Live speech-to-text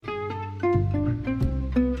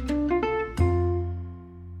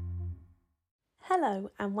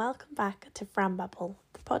Hello and welcome back to FranBabble,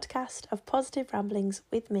 the podcast of positive ramblings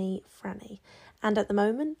with me, Franny, and at the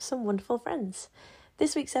moment, some wonderful friends.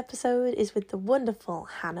 This week's episode is with the wonderful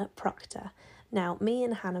Hannah Proctor. Now, me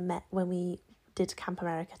and Hannah met when we did Camp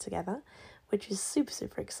America together, which was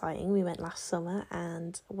super exciting. We went last summer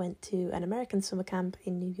and went to an American summer camp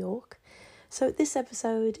in New York. So this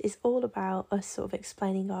episode is all about us sort of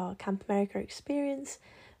explaining our Camp America experience,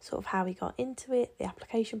 sort of how we got into it, the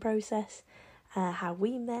application process, how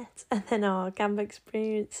we met, and then our camp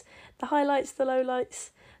experience, the highlights, the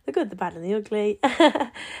lowlights, the good, the bad and the ugly,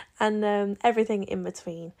 and everything in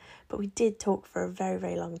between. But we did talk for a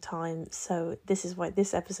very long time, so this is why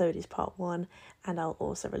this episode is part 1, and I'll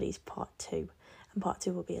also release part 2, and part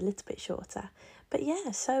 2 will be a little bit shorter. But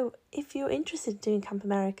yeah, so if you're interested in doing Camp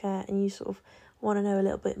America and you sort of want to know a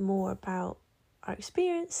little bit more about our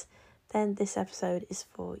experience, then this episode is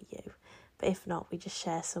for you. But if not, we just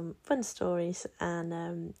share some fun stories.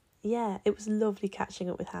 And yeah, it was lovely catching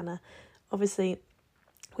up with Hannah. Obviously,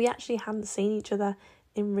 we actually hadn't seen each other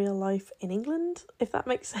in real life in England, if that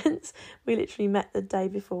makes sense. We literally met the day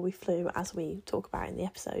before we flew, as we talk about in the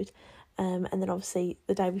episode. And then obviously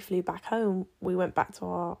the day we flew back home, we went back to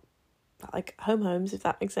our homes, if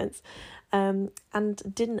that makes sense. And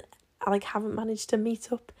haven't managed to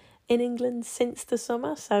meet up in England since the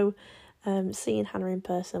summer. So seeing Hannah in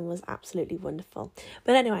person was absolutely wonderful.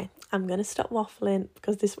 But anyway, I'm going to stop waffling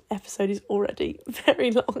because this episode is already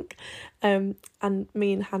very long. And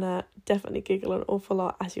me and Hannah definitely giggle an awful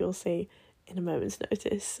lot, as you'll see in a moment's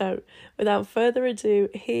notice. So without further ado,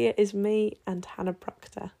 here is me and Hannah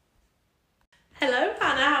Proctor. Hello,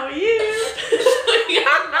 Hannah, how are you? You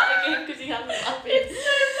had that again because you hadn't laughing.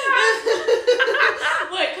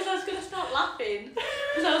 Wait, because I was going to start laughing.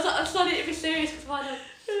 Because I started to be serious because I don't...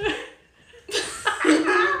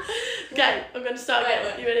 Okay, I'm going to start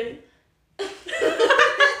again. You ready? I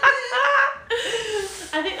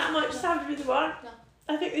think that might just have to be the one. No.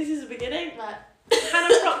 I think this is the beginning. Right.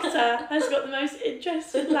 Hannah Proctor has got the most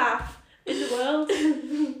interesting laugh in the world.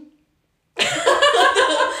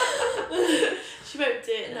 She won't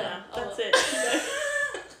do it now. That's it.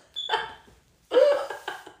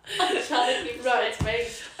 I'm trying to keep Right.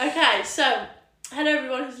 space. Okay, so hello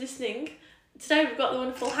everyone who's listening. Today we've got the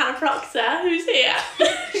wonderful Hannah Proctor who's here.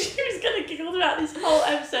 She was going to giggle throughout this whole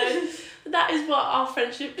episode, but that is what our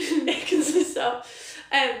friendship consists of.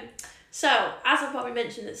 So, as I probably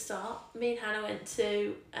mentioned at the start, me and Hannah went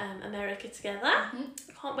to America together.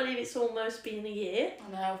 Mm-hmm. I can't believe it's almost been a year,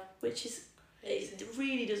 I know. which is, it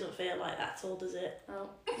really doesn't feel like that at all, does it? Oh.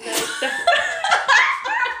 No,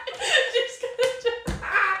 it's definitely...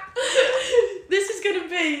 This is going to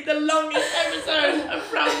be the longest episode of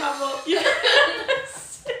FranBabble you've ever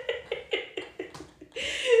seen.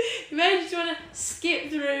 You may just want to skip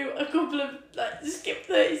through a couple of, skip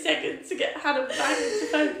 30 seconds to get Hannah back into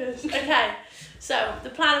focus. Okay, so the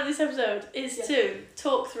plan of this episode is to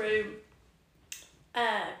talk through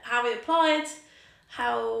how we applied,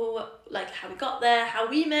 how we got there, how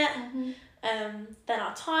we met, then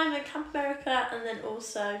our time in Camp America, and then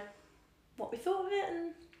also what we thought of it.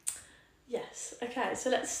 And yes, okay, so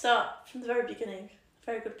let's start from the very beginning.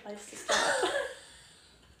 Very good place to start.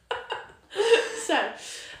 So,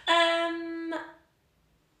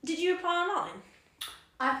 did you apply online?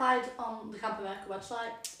 I applied on the Camp America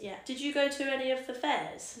website. Yeah. Did you go to any of the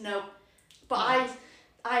fairs? No. But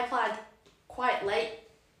I applied quite late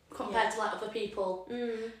compared to other people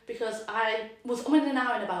because I was umming and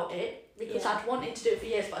ahhing about it because I'd wanted to do it for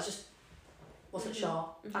years but I just wasn't sure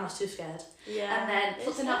and I was too scared. Yeah. And then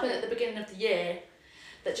something happened at the beginning of the year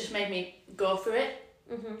that just made me go for it.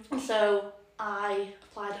 And so I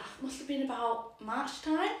applied, must have been about March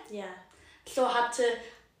time. Yeah. So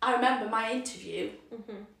I remember my interview,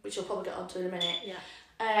 which we'll probably get onto in a minute.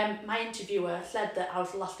 Yeah. My interviewer said that I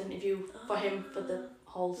was the last interview for him for the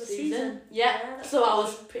whole The season. Yeah, So I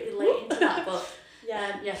was pretty late into that, but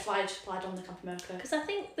yeah. so I just applied on the Camp America. Because I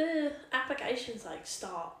think the applications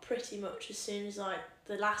start pretty much as soon as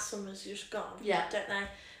the last summer's just gone. Yeah. Don't they?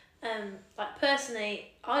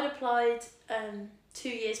 Personally, I'd applied 2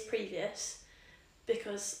 years previous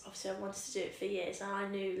because obviously I wanted to do it for years and I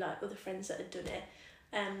knew other friends that had done it.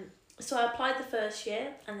 So I applied the first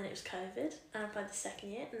year and then it was COVID, and I applied the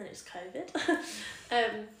second year and then it was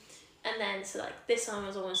COVID. And then so this time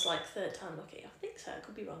was almost third time lucky. I think so, I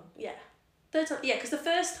could be wrong. Yeah. Third time, yeah, because the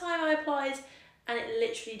first time I applied and it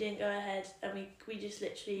literally didn't go ahead and we just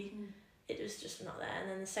literally, it was just not there. And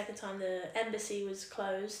then the second time the embassy was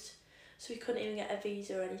closed, so we couldn't even get a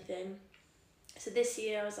visa or anything. So this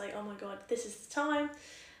year I was like, oh my god, this is the time.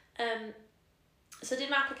 So I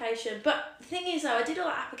did my application, but the thing is though, I did all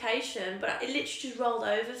that application, but it literally just rolled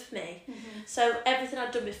over for me. So everything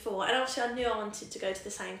I'd done before, and obviously I knew I wanted to go to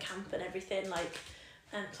the same camp and everything, like,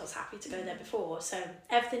 so I was happy to go there before. So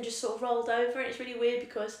everything just sort of rolled over, and it's really weird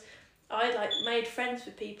because I like made friends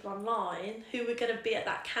with people online who were going to be at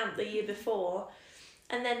that camp the year before,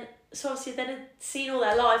 and then so obviously then I'd seen all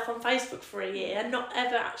their life on Facebook for a year and not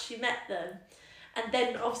ever actually met them. And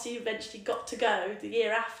then obviously eventually got to go the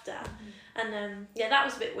year after. And yeah, that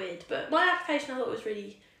was a bit weird. But my application I thought was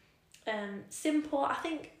really simple. I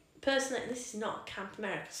think personally, this is not Camp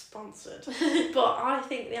America sponsored, but I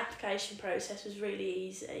think the application process was really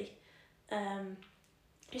easy. You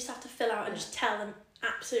just have to fill out and just tell them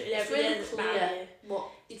absolutely everything really about you. What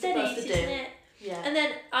you're It's dead supposed easy, to do. isn't it? Yeah. And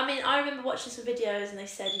then, I mean, I remember watching some videos and they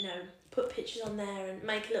said, you know, put pictures on there and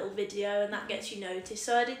make a little video and that gets you noticed.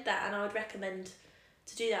 So I did that, and I would recommend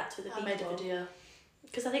to do that to other people. I made a video.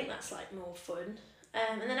 Because I think that's like more fun.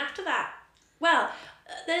 And then after that, well,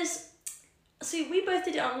 see, we both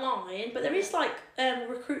did it online, but there is like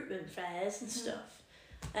recruitment fairs and stuff.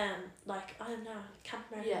 Like, I don't know, Camp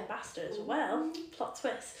American Ambassador as well, plot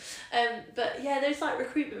twist. But yeah, there's like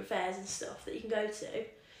recruitment fairs and stuff that you can go to.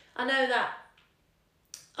 I know that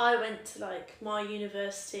I went to like my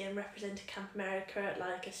university and represented Camp America at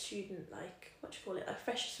like a student, like, what do you call it, like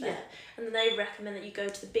freshers fair. And then they recommend that you go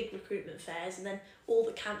to the big recruitment fairs, and then all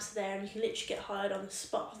the camps are there and you can literally get hired on the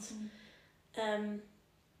spot.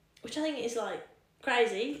 Which I think is like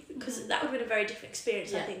crazy, because that would have been a very different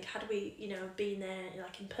experience, I think, had we, you know, been there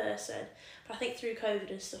like in person. But I think through COVID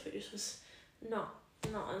and stuff, it just was not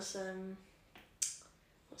as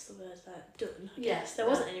what's the word, like, done, I guess. There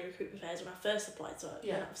wasn't any recruitment fairs when I first applied, so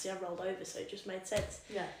then obviously I rolled over, so it just made sense.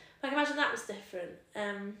 I can imagine that was different.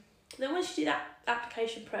 Then once you do that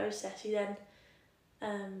application process, you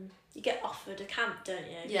then you get offered a camp, don't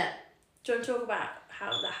you? Do you want to talk about how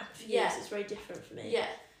that happened for you? It's very different for me.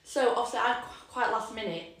 So obviously I'm quite last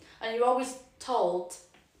minute, and you're always told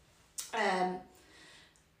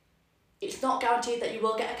it's not guaranteed that you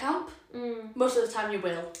will get a camp. Most of the time you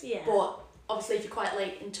will. But obviously if you're quite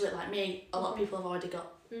late into it like me, a lot of people have already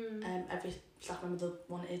got every staff member they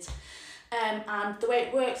wanted. And the way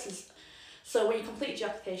it works is, so when you complete your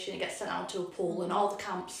application, it gets sent out to a pool, and all the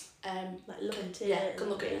camps like look into it. Can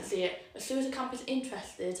look at it and see it. As soon as a camp is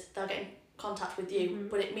interested, they'll get in contact with you,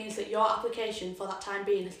 but it means that your application for that time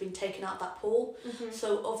being has been taken out of that pool,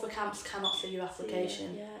 so other camps cannot see your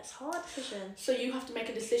application. It's a hard decision. So you have to make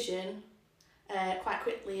a decision quite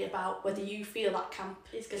quickly about whether you feel that camp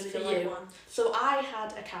is for you. One. So I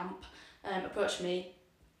had a camp approach me.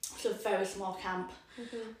 It's a very small camp,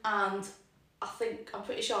 and I'm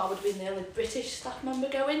pretty sure I would have been the only British staff member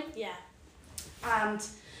going. And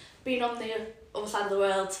being on the other side of the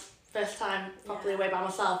world, first time properly away by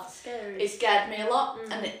myself, scary. It scared me a lot,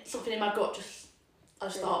 and it's something in my gut I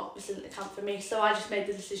just thought this isn't the camp for me. So I just made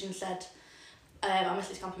the decision, said, I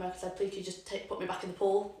messaged Camp America, said, please could you just put me back in the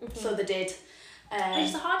pool. So they did.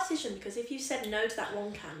 It's a hard decision, because if you said no to that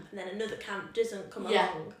one camp and then another camp doesn't come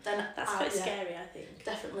along, then that's quite scary, I think.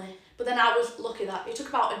 Definitely. But then I was lucky that it took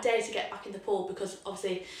about a day to get back in the pool, because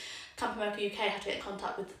obviously Camp America UK had to get in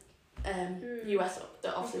contact with US,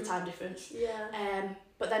 obviously time difference.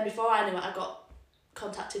 But then before I knew it, I got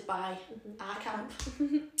contacted by our camp.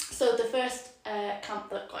 So the first camp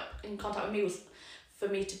that got in contact with me was for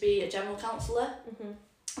me to be a general counsellor,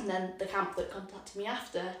 and then the camp that contacted me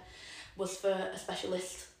after was for a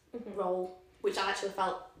specialist role, which I actually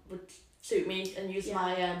felt would suit me and use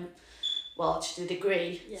my just a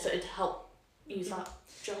degree, so it'd help use that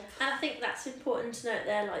job. And I think that's important to note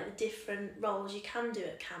there, like the different roles you can do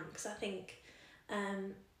at camp, because I think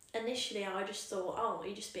initially I just thought, oh,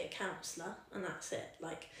 you just be a counsellor and that's it,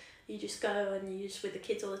 like you just go and you're just with the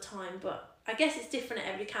kids all the time. But I guess it's different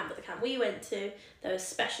at every camp. But the camp we went to, there were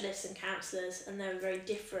specialists and counsellors, and there were very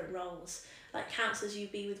different roles. Like counsellors,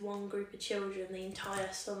 you'd be with one group of children the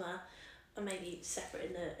entire summer, or maybe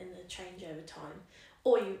separate in the changeover time,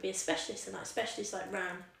 or you would be a specialist, and like specialists like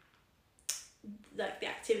ran like the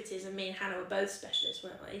activities, and me and Hannah were both specialists,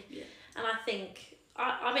 weren't we? And I think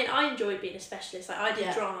I enjoyed being a specialist. Like I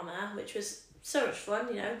did drama, which was so much fun,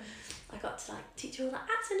 you know. I got to like teach all the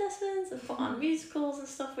acting lessons and put on musicals and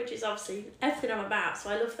stuff, which is obviously everything I'm about, so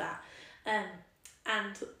I love that.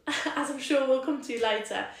 And as I'm sure we'll come to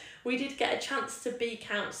later, we did get a chance to be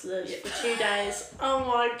counsellors for 2 days. Oh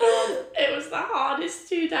my god, it was the hardest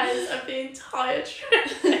 2 days of the entire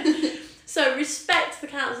trip. So respect the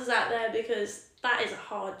counsellors out there, because that is a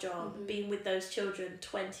hard job, being with those children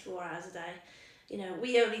 24 hours a day. You know,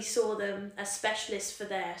 we only saw them as specialists for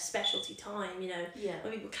their specialty time, you know.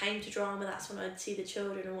 When people came to drama, that's when I'd see the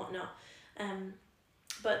children and whatnot.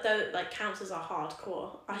 but though like counsellors are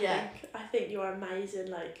hardcore. I think you're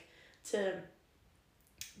amazing. Like to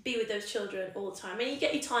be with those children all the time. I mean, you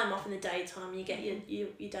get your time off in the daytime, you get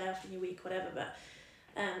your day off in your week, whatever. But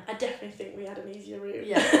I definitely think we had an easier route.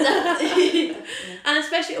 Yeah, definitely. And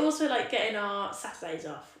especially also like getting our Saturdays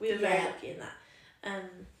off. We were very lucky in that.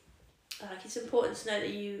 Like it's important to know that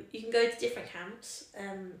you can go to different camps.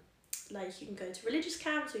 Like you can go to religious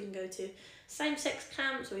camps, or you can go to same-sex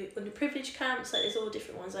camps, or underprivileged camps. Like there's all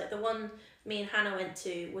different ones. Like the one me and Hannah went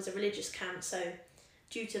to was a religious camp. So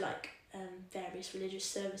due to like various religious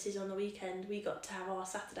services on the weekend, we got to have our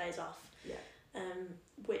Saturdays off. Yeah.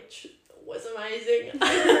 Which was amazing.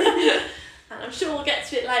 And I'm sure we'll get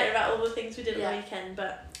to it later about all the things we did on the weekend.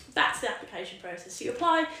 But that's the application process. So you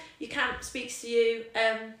apply, your camp speaks to you.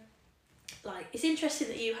 Like it's interesting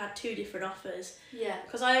that you had 2 different offers. Yeah.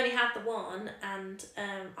 Because I only had the one, and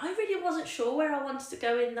I really wasn't sure where I wanted to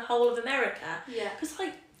go in the whole of America. Yeah. Because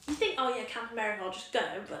like you think, oh yeah, Camp America, I'll just go,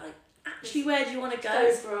 but like actually, where do you want to go?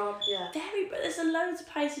 Very broad. Yeah. But there's loads of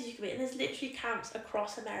places you can be, and there's literally camps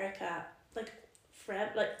across America, like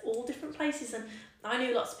all different places. And I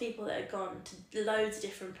knew lots of people that had gone to loads of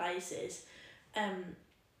different places.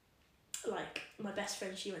 Like my best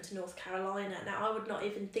friend, she went to North Carolina. Now I would not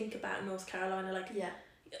even think about North Carolina, like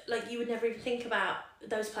you would never even think about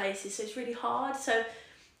those places, so it's really hard. So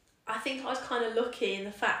I think I was kind of lucky in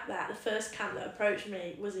the fact that the first camp that approached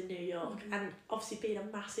me was in New York, and obviously being a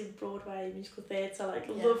massive Broadway musical theatre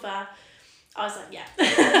lover, I was like,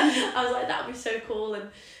 I was like, that would be so cool.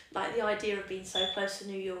 And like the idea of being so close to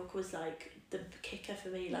New York was like the kicker for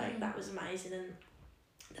me. Like that was amazing. And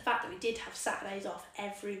the fact that we did have Saturdays off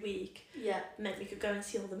every week meant we could go and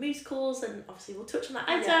see all the musicals, and obviously we'll touch on that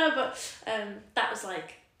later, but that was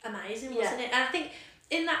like amazing, wasn't it? And I think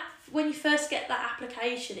in that, when you first get that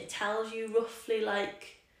application, it tells you roughly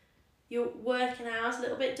like your working hours a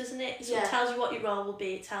little bit, doesn't it? So it tells you what your role will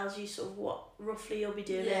be, it tells you sort of what roughly you'll be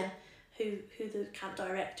doing, who the camp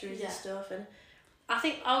director is and stuff. And I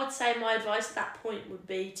think I would say my advice at that point would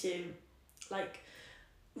be to like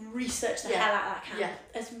research the hell out of that camp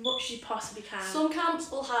as much as you possibly can. Some camps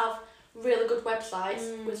will have really good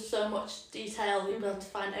websites with so much detail, you'll be able to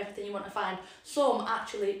find everything you want to find. Some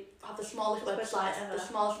actually have the smallest websites, the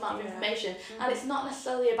smallest amount of information, and it's not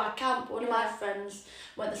necessarily a bad camp. One of my friends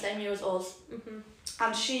went the same year as us,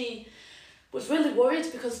 and she was really worried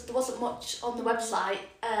because there wasn't much on the website,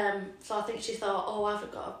 so I think she thought, oh, I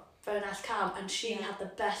haven't got a very nice camp, and she had the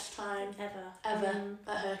best time ever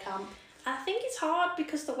at her camp. I think it's hard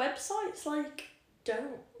because the websites like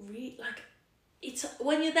don't read like it's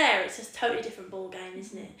when you're there it's a totally different ball game,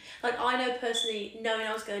 isn't it? Like I know personally, knowing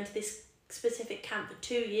I was going to this specific camp for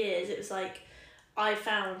 2 years, it was like I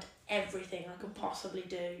found everything I could possibly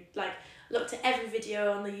do. Like looked at every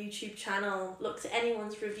video on the YouTube channel, looked at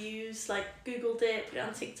anyone's reviews, like Googled it, put it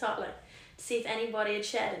on TikTok, like to see if anybody had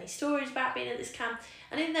shared any stories about being at this camp.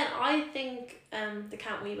 And even then, I think the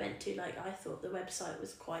camp we went to, like I thought the website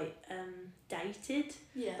was quite dated.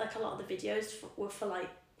 Yeah. Like a lot of the videos were from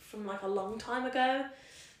like a long time ago.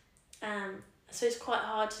 So it's quite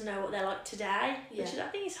hard to know what they're like today, which I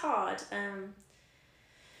think is hard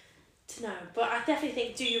to know. But I definitely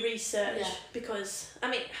think do your research because I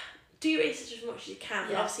mean, do your research as much as you can,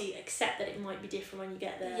 but obviously accept that it might be different when you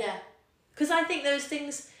get there. Yeah. Because I think those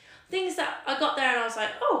things that I got there and I was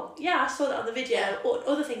like, oh yeah, I saw that on the video. Yeah. Or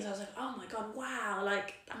other things I was like, oh my god, wow,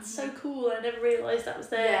 like that's so cool. I never realised that was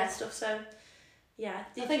there and stuff. So yeah,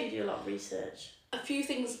 did you do a lot of research? A few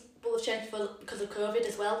things will have changed because of COVID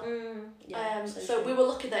as well. So we were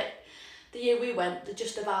lucky that the year we went,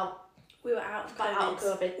 we were out of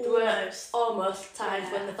COVID. There were almost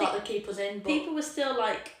times when they thought they'd keep us in. But people were still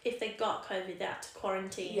like, if they got COVID, they had to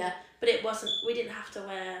quarantine. Yeah. But it wasn't, we didn't have to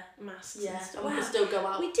wear masks and stuff. And we could still go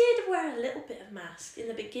out. We did wear a little bit of mask in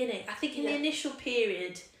the beginning. I think in the initial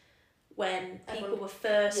period when people were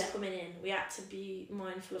first coming in, we had to be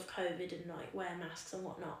mindful of COVID and like wear masks and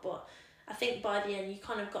whatnot. But I think by the end you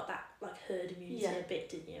kind of got that like herd immunity a bit,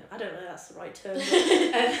 didn't you? I don't know if that's the right term,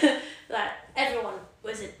 but like everyone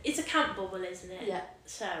was it's a camp bubble, isn't it? Yeah.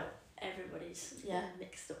 So everybody's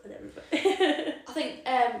mixed up with everybody. I think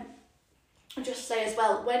I'll just say as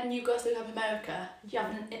well, when you go through Camp America, you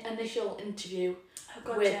have an initial interview. Oh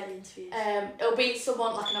god, interviews. It'll be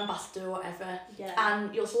someone like an ambassador or whatever,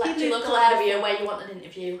 and you'll select your local area where you want an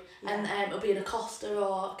interview, and it'll be in a Costa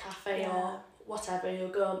or a cafe or whatever. You'll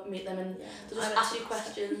go meet them and they'll just ask you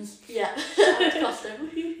questions. Costa.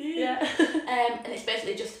 And it's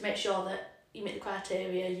basically just to make sure that you meet the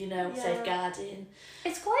criteria, safeguarding.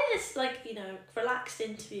 It's quite a relaxed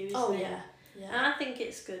interview, isn't it? Yeah. And I think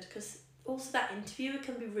it's good because also that interviewer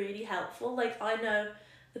can be really helpful. Like, I know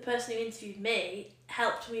the person who interviewed me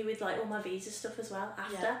helped me with like all my visa stuff as well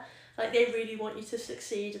after. Yeah. Like, they really want you to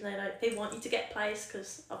succeed, and they want you to get placed,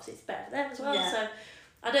 because obviously it's better for them as well. Yeah. So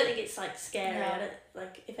I don't think it's like scary. No. I don't,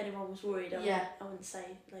 like, if anyone was worried, I wouldn't say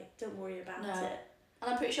like don't worry about it. And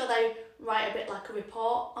I'm pretty sure they write a bit like a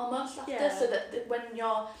report almost after, so that when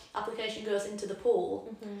your application goes into the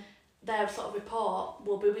pool, their sort of report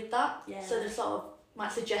will be with that. Yeah. So they sort of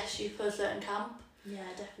might suggest you for a certain camp. Yeah,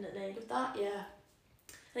 definitely. With that, yeah.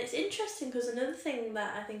 And it's interesting because another thing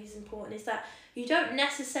that I think is important is that you don't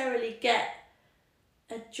necessarily get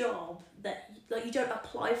a job that, like, you don't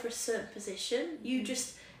apply for a certain position. You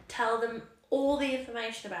just tell them all the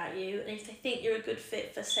information about you, and if they think you're a good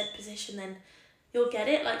fit for said position, then you'll get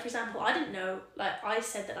it. Like, for example, I didn't know, like, I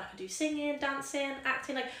said that I could do singing, dancing,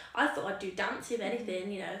 acting. Like, I thought I'd do dance, if anything,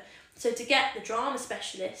 you know. So to get the drama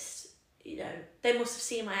specialist, you know, they must have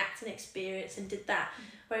seen my acting experience and did that.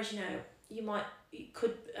 Whereas, you know, you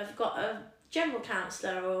could have got a general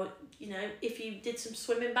counsellor, or, you know, if you did some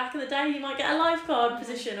swimming back in the day, you might get a lifeguard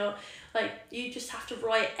position, or, like, you just have to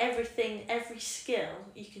write everything, every skill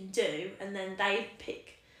you can do, and then they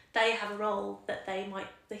have a role that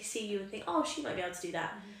they see you and think, oh, she might be able to do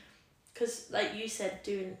that. Because, like you said,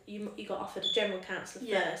 you got offered a general counsellor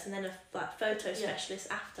first, and then a like photo specialist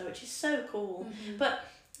after, which is so cool. But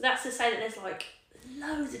that's to say that there's like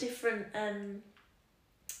loads of different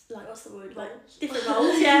like, what's the word, like different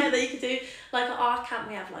roles that you could do. Like at our camp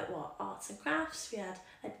we have like arts and crafts, we had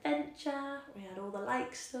adventure, we had all the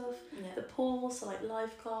lake stuff, the pool, so like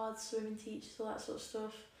lifeguards, swimming teachers, all that sort of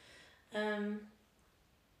stuff,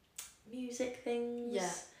 music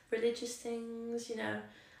things, religious things, you know,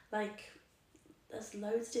 like there's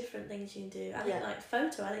loads of different things you can do. I think like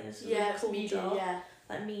photo, I think it's a really cool media, job.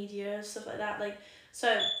 Like media, stuff like that. Like,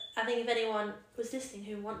 so I think if anyone was listening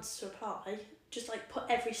who wants to apply, just like put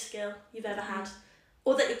every skill you've ever had,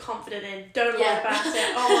 or that you're confident in. Don't lie about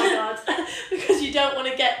it. Oh my god, because you don't want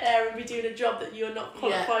to get there and be doing a job that you're not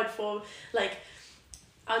qualified for. Like,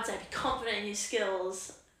 I would say be confident in your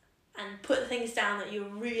skills and put things down that you're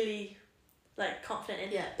really like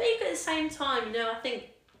confident in. But even at the same time, you know, I think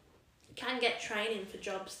you can get training for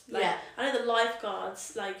jobs. Like, I know the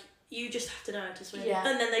lifeguards, like, you just have to know how to swim,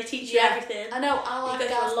 and then they teach you everything. I know our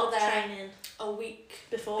lifeguards were there training a week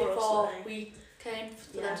before we came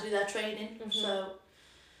for them to do their training. So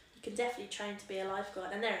you can definitely train to be a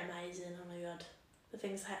lifeguard, and they're amazing. Oh my god, the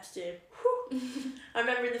things they had to do. I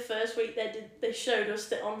remember in the first week they showed us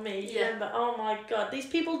that on me. Do you remember? Oh my god, these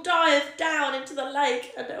people dive down into the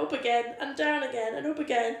lake and up again and down again and up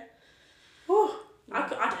again. Oh,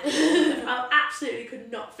 I absolutely could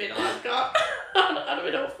not be a lifeguard. I'd have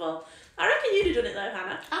been awful. I reckon you'd have done it though,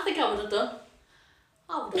 Hannah. I think I would have done.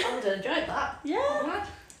 I would have enjoyed that. Yeah.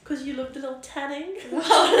 Because you loved a little tanning.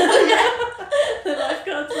 The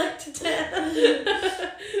lifeguards like to tan.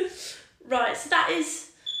 Right, so that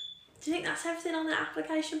is... Do you think that's everything on the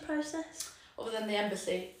application process? Other than the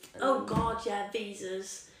embassy. Oh god, yeah,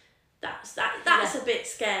 visas. That's a bit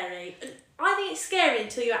scary. I think it's scary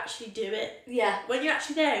until you actually do it. Yeah. When you're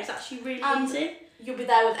actually there, it's actually really easy. You'll be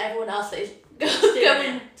there with everyone else that is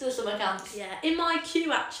going to the summer camps. Yeah. In my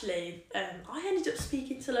queue, actually, I ended up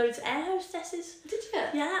speaking to loads of air hostesses. Did you?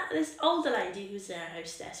 Yeah. This older lady who was an air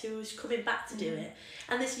hostess who was coming back to do it,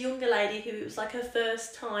 and this younger lady who it was like her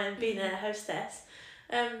first time being an air hostess.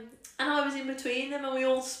 And I was in between them, and we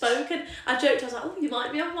all spoke, and I joked, I was like, oh, you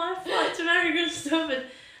might be on my flight to America and stuff,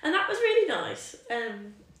 and that was really nice.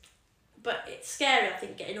 But it's scary, I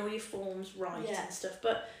think, getting all your forms right and stuff.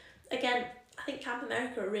 But again, I think Camp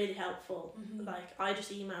America are really helpful. Like, I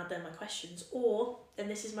just emailed them my questions. Or, and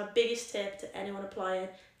this is my biggest tip to anyone applying,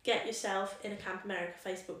 get yourself in a Camp America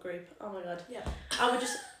Facebook group. Oh my god. Yeah. I would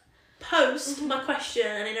just post my question,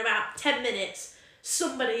 and in about 10 minutes,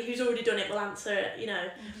 somebody who's already done it will answer it, you know.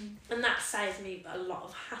 And that saves me a lot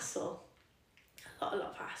of hassle. A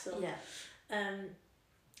lot of hassle. Yeah. And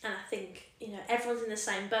I think, you know, everyone's in the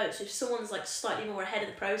same boat. So if someone's like slightly more ahead of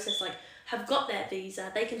the process, like have got their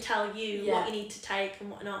visa, they can tell you what you need to take and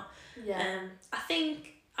whatnot. Yeah. I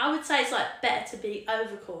think I would say it's like better to be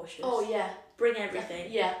overcautious. Oh yeah. Bring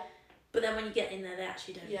everything. Yeah. But then when you get in there, they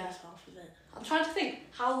actually don't use half of it. I'm trying to think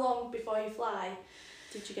how long before you fly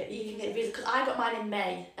did you get your visa? You can get a visa, because I got mine in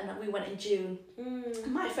May and we went in June.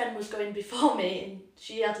 My friend was going before me and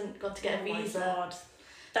she hadn't got to get a visa. My God.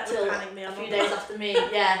 That would panic me. A few days after me,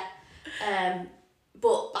 yeah.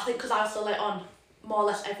 But I think because I was so late on, more or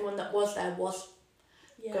less everyone that was there was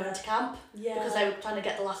going to camp because they were trying to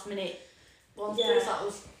get the last minute ones through, so that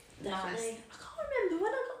was nice. I can't remember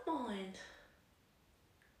when I got mine.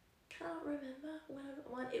 cannot remember when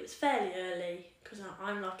I went. It was fairly early because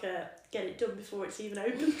I'm like a get it done before it's even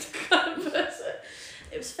open kind of person.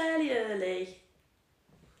 It was fairly early.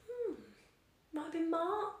 Might have been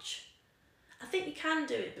March. I think you can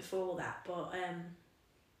do it before that, but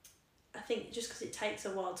I think just because it takes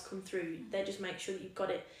a while to come through, they just make sure that you've got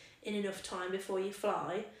it in enough time before you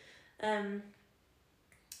fly.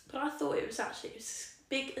 But I thought it was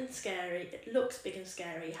big and scary. It looks big and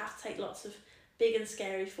scary. You have to take lots of big and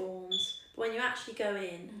scary forms. But when you actually go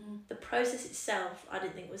in, the process itself, I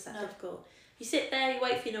didn't think was that difficult. You sit there, you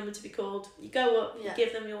wait for your number to be called, you go up, you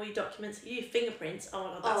give them all your documents, you do fingerprints. Oh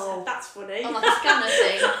my god, that's funny. Oh, like a scanner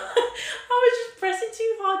thing. I was just pressing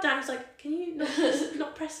too hard down. I was like, can you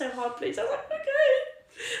not press so hard, please? I was like,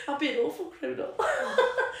 okay. I'll be an awful criminal.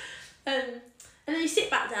 And then you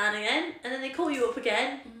sit back down again, and then they call you up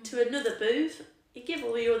again to another booth. You give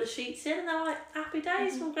all your other sheets in, and they're like, happy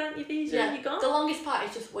days, we'll grant you visa, and you're gone. The longest part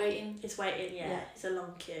is just waiting. It's waiting, yeah. It's a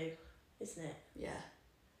long queue, isn't it? Yeah.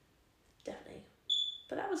 Definitely.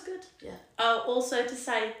 But that was good. Yeah. Oh, also to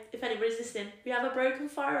say, if anybody's listening, we have a broken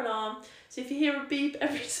fire alarm, so if you hear a beep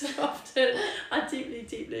every so often, I deeply,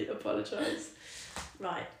 deeply apologise.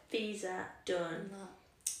 Right, visa done.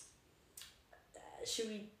 Should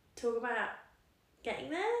we talk about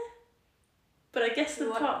getting there? But I guess the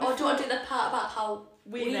part... Or do you want to do the part about how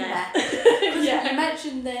we met? Yeah. You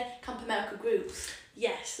mentioned the Camp America groups.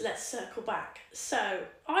 Yes, let's circle back. So,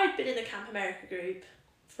 I'd been in the Camp America group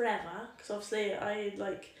forever, because obviously I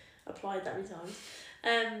applied that many times,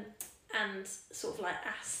 and sort of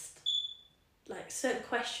asked certain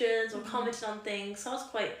questions or commented on things. So I was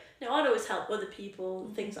quite, I'd always help other people,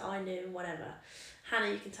 things that I knew and whatever. Hannah,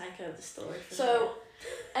 you can take over the story from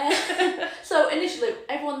here. So initially,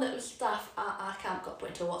 everyone that was staff at our camp got put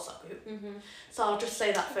into a WhatsApp group. So I'll just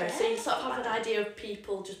say that first. So you sort of have an idea of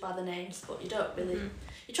people just by the names, but you don't really.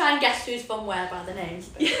 You try and guess who's from where by the names,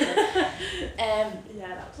 basically.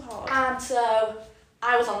 Yeah, that was hard. And so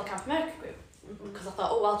I was on the Camp America group because I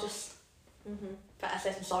thought, I'll just better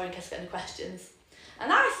say some sorry in case I get any questions.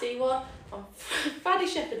 And I see one from Fanny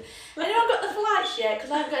Shepherd. Anyone got the flights yet? Because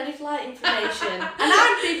I haven't got any flight information. And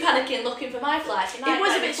I've been panicking looking for my flights. And it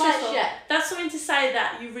was a bit stressful. Yet. That's something to say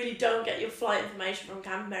that you really don't get your flight information from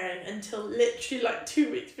Camp America until literally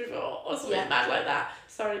 2 weeks before or something mad like that.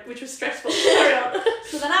 Sorry, which was stressful. Carry on.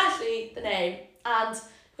 So then I see the name and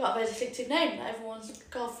we've got a very distinctive name that everyone's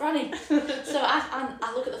called Franny. So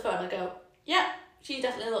I look at the phone and I go, yeah, she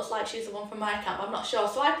definitely looks like she's the one from my camp. I'm not sure.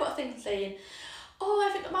 So I put a thing saying, I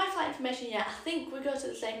haven't got my flight information yet. I think we go to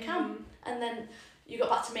the same camp. And then you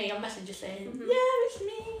got back to me on Messenger saying, yeah, it's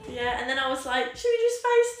me. Yeah, and then I was like, should we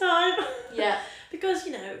just FaceTime? Yeah. Because,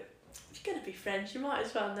 if you're going to be friends, you might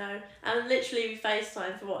as well know. And literally we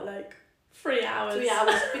FaceTime for 3 hours? 3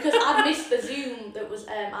 hours. Because I missed the Zoom that was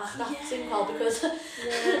our staff Zoom call because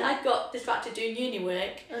I got distracted doing uni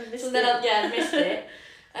work. I missed it.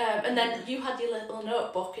 And then you had your little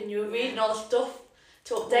notebook and you were reading all the stuff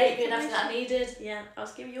to update me and everything that I needed. Yeah, I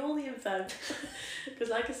was giving you all the info. Because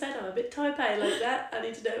like I said, I'm a bit type A like that. I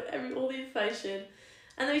need to know all the information.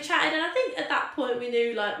 And then we chatted, and I think at that point we knew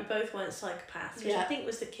we both weren't psychopaths, which I think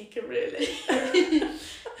was the kicker really.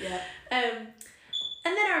 Yeah.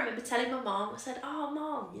 And then I remember telling my mum, I said,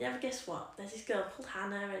 Mum, you never guess what? There's this girl called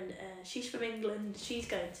Hannah and she's from England, she's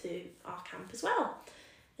going to our camp as well.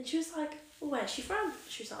 And she was like, where's she from?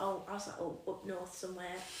 She was like, I was like, up north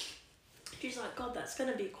somewhere. She was like, God, that's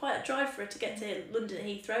going to be quite a drive for her to get to London at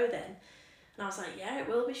Heathrow then. And I was like, yeah, it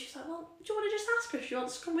will be. She was like, well, do you want to just ask her if she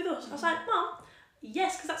wants to come with us? I was like, Mum,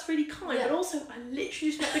 yes, because that's really kind, but also I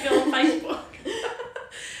literally just met the girl on Facebook.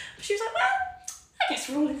 She was like, well, I guess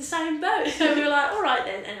we're all in the same boat. So we were like, all right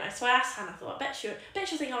then. Anyway, so I asked Hannah, I thought, I bet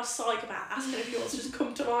she'll think I was psychopath asking if she wants to just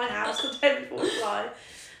come to my house the day before we fly.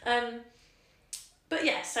 But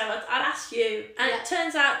yeah, so I'd asked you, and it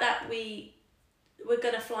turns out that we were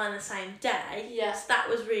going to fly on the same day. Yeah. So that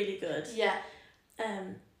was really good. Yeah.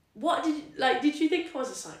 What did you think I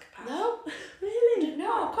was a psychopath? No. Really?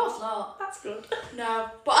 No, of course not. That's good. No,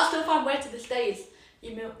 but I still find weird to this day is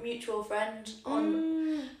your mutual friend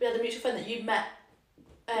we had a mutual friend that you met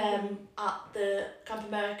at the Camp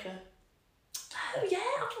America. Oh yeah,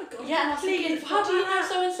 oh my god. Yeah, and I was thinking, how do you know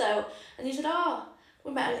so and so? And you said,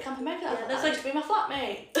 we met at Camp America. Yeah, there's used to be my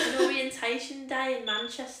flatmate. An orientation day in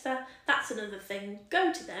Manchester. That's another thing.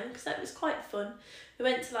 Go to them because that was quite fun. We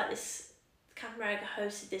went to this Camp America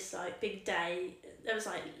hosted this big day. There was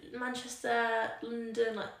Manchester,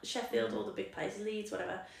 London, Sheffield, all the big places, Leeds,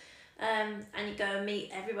 whatever. And you go and meet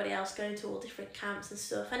everybody else going to all different camps and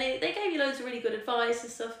stuff. And they gave you loads of really good advice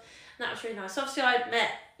and stuff. And that was really nice. So obviously I'd met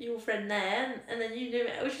your friend there, and then you knew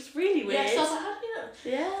it, which was really weird. Yeah, so I was like, how do you know?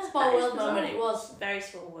 Yeah. Small world moment, it was. Very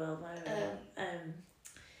small world moment.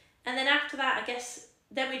 And then after that, I guess,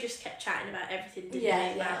 then we just kept chatting about everything,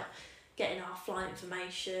 didn't we? About getting our flight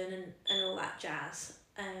information and all that jazz.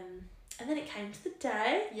 And then it came to the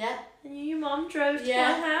day. Yeah. And your mum drove to my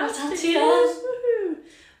house. Woohoo!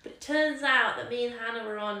 But it turns out that me and Hannah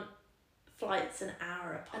were on flights an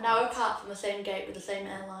hour apart. An hour apart from the same gate with the same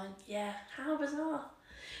airline. Yeah, how bizarre.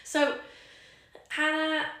 So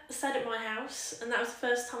Hannah stayed at my house, and that was the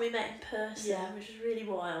first time we met in person, which was really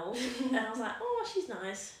wild. And I was like, oh, she's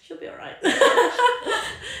nice. She'll be alright. Don't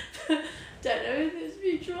know if it was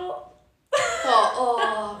mutual.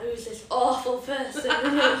 Who's this awful person? I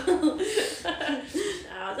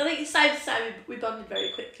think it's safe to say we bonded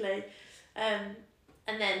very quickly.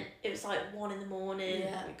 And then it was like 1 a.m.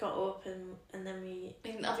 We got up and then we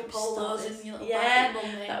didn't have your polos in your little bag.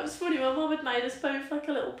 Mummy. That was funny. My mum had made us both like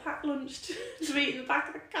a little packed lunch to eat in the back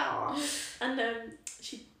of the car. And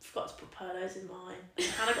she forgot to put polos in mine. And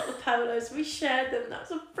Hannah got the polos and we shared them. That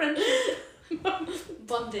was a friendship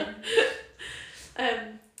bonding.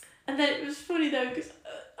 And then it was funny though, because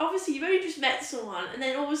obviously you've only just met someone and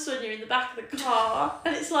then all of a sudden you're in the back of the car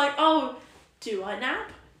and it's like, oh, do I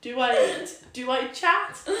nap? Do I eat? Do I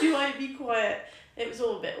chat? Do I be quiet? It was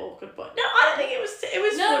all a bit awkward, but no, I don't think it was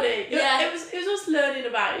funny. Yeah. It was us learning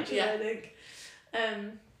about each other, I think.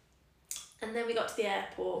 And then we got to the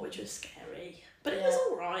airport, which was scary, but it was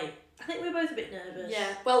all right. I think we were both a bit nervous.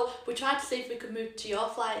 Yeah. Well, we tried to see if we could move to your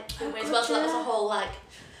flight as well, so that was a whole like.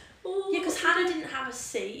 Yeah, because Hannah didn't have a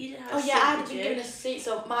seat. You didn't have a seat. I hadn't been given a seat,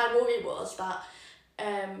 so my worry was that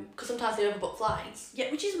because sometimes they overbook flights.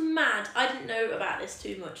 Yeah, which is mad. I didn't know about this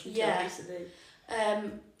too much until recently.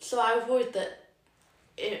 So I was worried that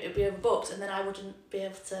it'd be overbooked and then I wouldn't be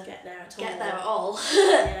able to get there at all.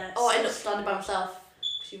 Yeah, or end up standing by myself.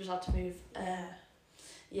 She was had to move. So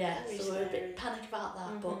we were a bit panicked about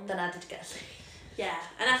that, but then I did get a seat. Yeah,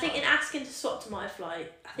 and I think in asking to swap to my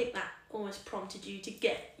flight, I think that almost prompted you to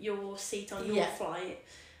get your seat on your flight.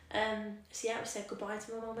 So we said goodbye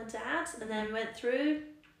to my mum and dad, and then we went through,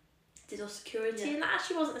 did all security, and that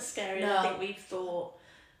actually wasn't as scary as I think we thought.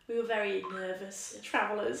 We were very nervous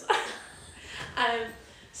travellers.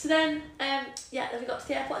 So then, then we got to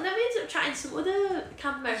the airport, and then we ended up chatting to some other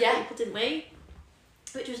Camp America people, didn't we?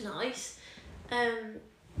 Which was nice.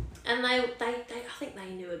 And they I think they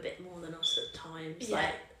knew a bit more than us at times. Yeah.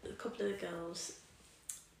 Like a couple of the girls,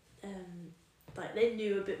 like they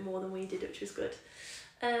knew a bit more than we did, which was good.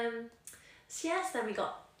 So then we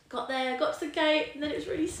got there, got to the gate, and then it was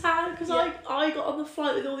really sad because I got on the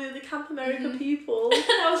flight with all the other Camp America people, and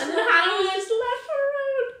then Hannah was just left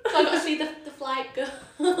around. So I got to see the flight go.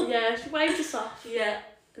 Yeah, she waved us off. Yeah.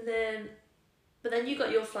 And then you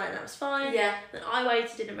got your flight and that was fine. Yeah. Then I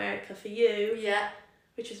waited in America for you. Yeah.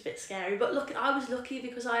 Which was a bit scary, but look, I was lucky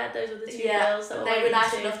because I had those other two girls that they were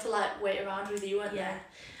nice enough to like wait around with you, weren't they?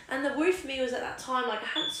 And the worry for me was at that time, like I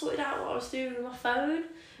hadn't sorted out what I was doing with my phone,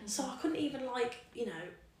 so I couldn't even like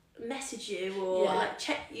message you or like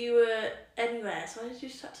check you were anywhere. So I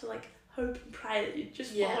just had to like hope and pray that you'd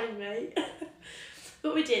just find me.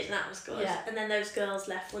 But we did, and that was good. And then those girls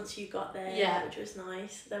left once you got there, which was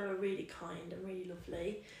nice. They were really kind and really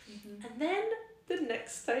lovely. And then the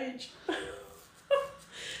next stage.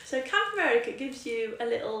 So Camp America gives you a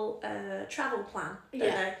little travel plan, don't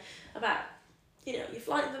they? About your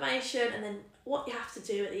flight information and then what you have to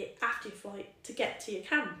do after your flight to get to your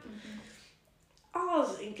camp.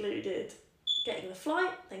 Ours included getting the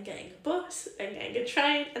flight, then getting a bus, then getting a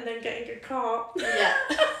train, and then getting a car. Yeah.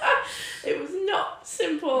 It was not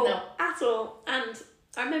simple at all. And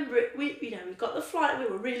I remember we got the flight and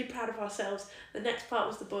we were really proud of ourselves. The next part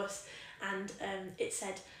was the bus, and it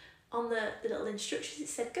said on the little instructions, it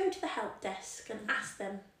said go to the help desk and ask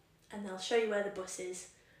them and they'll show you where the bus is.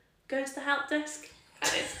 Go to the help desk and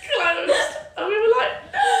it's closed. And we were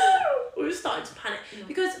like, no! We were starting to panic.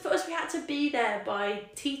 Because for us, we had to be there by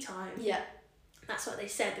tea time. Yeah. That's what they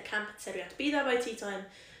said. The camp had said we had to be there by tea time.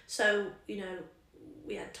 So,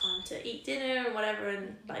 we had time to eat dinner and whatever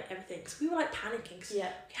and like everything. So we were like panicking because we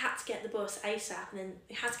had to get the bus ASAP and then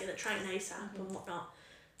we had to get the train ASAP and whatnot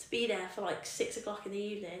to be there for like 6 o'clock in the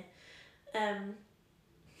evening.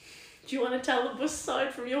 Do you want to tell the bus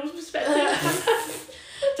side from your perspective?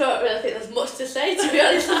 Don't really think there's much to say, to be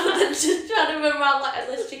honest, other than just trying to run around like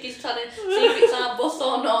this chicky's trying to see if it's our bus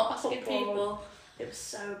or not, asking people. It was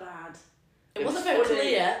so bad. It wasn't very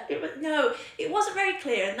clear. It wasn't very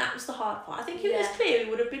clear, and that was the hard part. I think if it was clear, we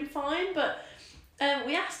would have been fine, but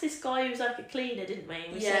we asked this guy who was like a cleaner, didn't we?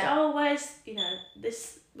 And we Yeah. said, oh, where's, you know,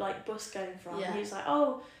 this like bus going from? Yeah. And he was like,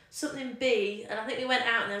 oh, something B. And I think we went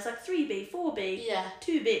out and there was like 3B, 4B, Yeah.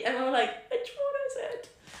 2B. And we were like, which one is it?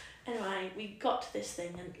 Anyway, we got to this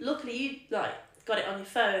thing and luckily you like got it on your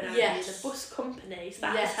phone, and Yes. the bus company, so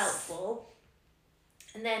that Yes. was helpful.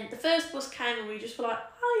 And then the first bus came and we just were like,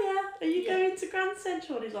 oh yeah, are you Yeah. going to Grand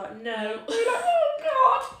Central? And he's like, no. We were like, oh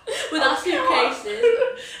God. With our suitcases. We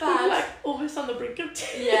were Bags. like almost on the brink of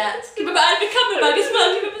tears. Yeah. Give me back, the camera bag as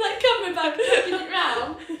well. Give me that camera bag, taking it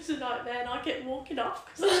round. It was a nightmare and I kept walking off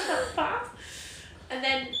because I felt bad. And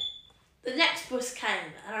then the next bus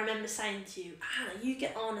came and I remember saying to you, Hannah, you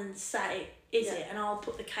get on and say, is Yeah. it? And I'll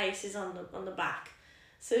put the cases on the back.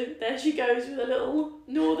 So there she goes with a little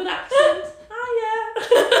northern accent. Oh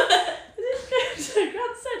yeah. Is this going to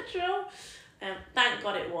Grand Central? Thank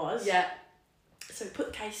God it was. Yeah. So we put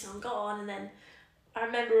the cases on, got on, and then I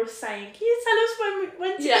remember us saying, can you tell us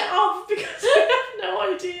when to Yeah. get off? Because we have no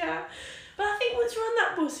idea. But I think once we're on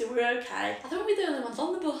that bus, we were okay. I think we were the only ones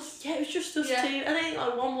on the bus. Yeah, it was just us Yeah. two. And I think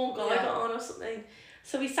like one more guy Yeah. got on or something.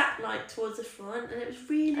 So we sat like towards the front, and it was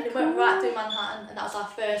really And it cool. went right through Manhattan, and that was our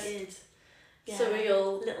first It did. Yeah.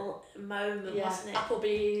 surreal Little moment, yeah, wasn't it?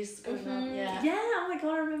 Applebee's going on. Mhm. Yeah. Yeah, oh my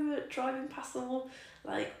God, I remember driving past all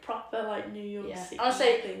like proper like New York Yeah. City. I'll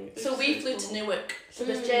say, thing. It So was we so flew cool. to Newark. So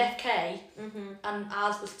there's Mm. JFK, Mhm. and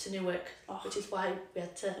ours was to Newark, Oh. which is why we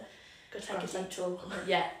had to go to Take a Grand Central.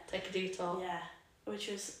 Yeah, take a detour. Yeah, which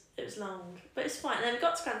was, it was long, but it's fine. And then we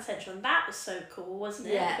got to Grand Central, and that was so cool, wasn't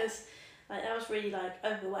it? Yeah. Because like that was really like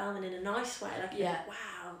overwhelming in a nice way. Like Yeah.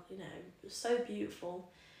 wow, you know, it was so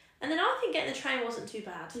beautiful. And then I think getting the train wasn't too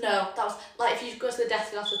bad. No, that was like if you go to the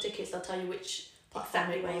desk and ask for tickets, they'll tell you which platform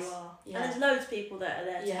Exactly it where was. you are. Yeah. And there's loads of people that are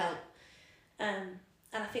there to Yeah. help. And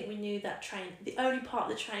I think we knew that train. The only part of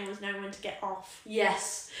the train was knowing when to get off.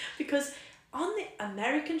 Yes. Because on the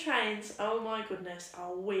American trains, oh my goodness,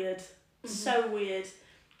 are weird. Mm-hmm. So weird.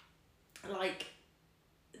 Like,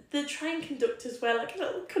 the train conductors wear like a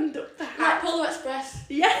little conductor Like hat. Polo Express.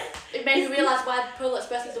 Yeah. It made me realise why Polo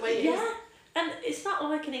Express is the way it is. Yeah. And it's not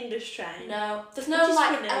like an English train. No, there's Which no is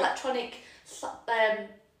like funny. electronic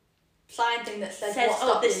sign thing that says Says, what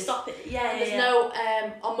stop this is. stop it. Yeah, And yeah, there's yeah.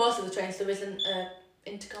 no on most of the trains there isn't a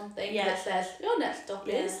intercom thing Yeah. that says your next stop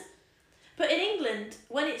Yeah. is. But in England,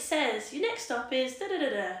 when it says your next stop is da da da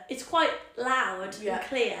da, it's quite loud Yeah. and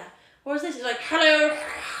clear. Whereas this is like, hello,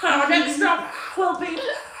 our next stop will be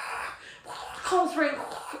Cosring,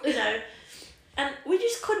 you know. And we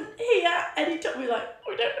just couldn't hear any time. We were like,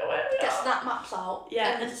 we don't know where we Get are. snap maps out.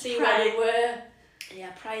 Yeah, and and see pray. where we were.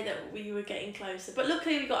 Yeah, pray that we were getting closer. But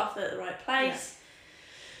luckily we got off at the right place.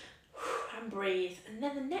 And breathe. And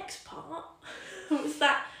then the next part was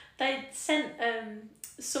that they'd sent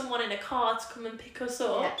someone in a car to come and pick us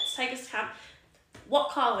up, Yeah. to take us to camp. What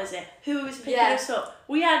car was it? Who was picking Yeah. us up?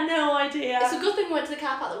 We had no idea. It's a good thing we went to the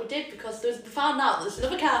car park that we did because we found out that there's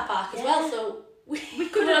another car park as Yeah. well, so we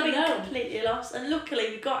could have been known. completely lost. And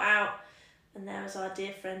luckily we got out and there was our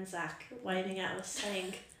dear friend Zach waving at us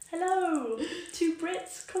saying, hello, 2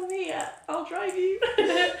 Brits, come here, I'll drive you.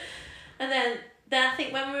 And then I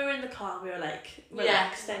think when we were in the car we were like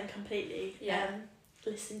relaxed then completely. Yeah.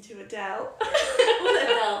 Listening to Adele. Was it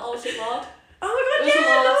Adele? Or was it Maud? Oh my It God, was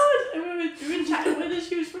yeah, Maud. Lord. And we were chatting whether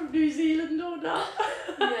she was from New Zealand or not.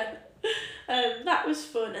 Yeah. That was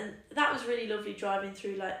fun, and that was really lovely driving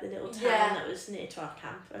through like the little town Yeah. that was near to our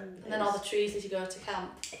camp, and And then all the trees as you go to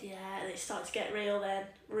camp. yeah, and it started to get real then,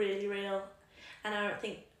 really real. And I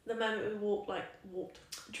think the moment we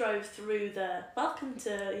drove through the welcome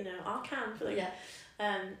to our camp, like, Yeah.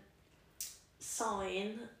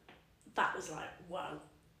 sign, that was like wow,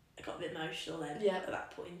 I got a bit emotional then. Yeah. At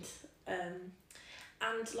that point.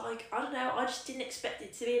 And like I don't know, I just didn't expect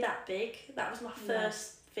it to be that big. That was my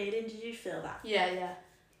first feeling. Did you feel that? Yeah.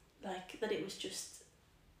 Like that it was just,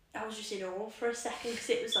 I was just in awe for a second because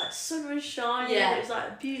it was like sun was shining. Yeah. It was like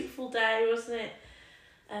a beautiful day, wasn't it?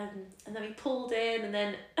 And then we pulled in, and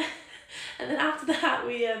then and then after that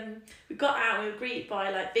we got out. And we were greeted by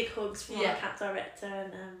like big hugs from our camp director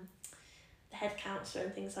and the head counsellor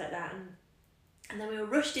and things like that. And then we were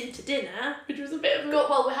rushed into dinner, which was a bit of a...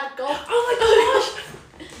 Well, we had golf. Oh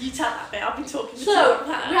my gosh! You tell that bit, I've been talking to So,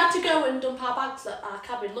 that. we had to go and dump our bags at our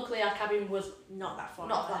cabin. Luckily, our cabin was Not that far.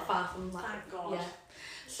 not away. that far from that. Thank God. Yeah.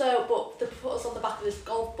 So, but they put us on the back of this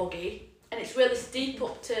golf buggy, and it's really steep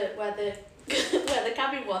up to where the where the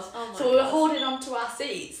cabin was. Oh my So we were God. holding on to our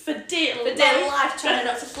seats For dear life, trying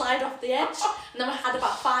not to slide off the edge. And then we had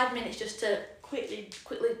about 5 minutes just to Quickly.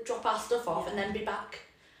 quickly drop our stuff off Yeah. and then be back.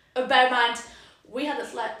 And bear in mind, we hadn't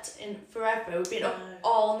slept in forever. We'd been up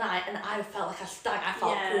all night, and I felt like a stag. I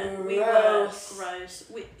felt gross. We were gross.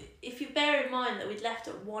 If you bear in mind that we'd left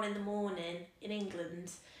at 1 a.m. in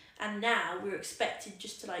England, and now we're expected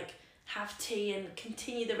just to like have tea and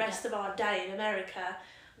continue the rest of our day in America,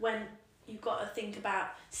 when you've got to think about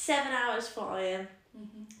 7 hours flying,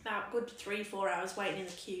 about good 3-4 hours waiting in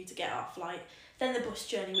the queue to get our flight, then the bus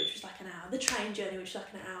journey, which was like an hour, the train journey, which was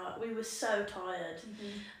like an hour. We were so tired.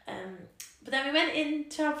 But then we went in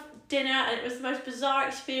to have dinner, and it was the most bizarre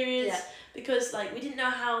experience because like we didn't know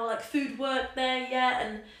how like food worked there yet,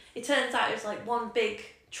 and it turns out it was like one big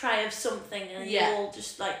tray of something, and you all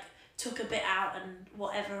just like took a bit out and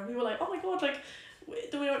whatever, and we were like, oh my god, like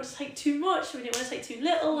do we want to take too much? We didn't want to take too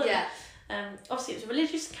little. And, obviously it was a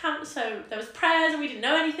religious camp, so there was prayers, and we didn't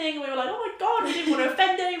know anything, and we were like, oh my god, we didn't want to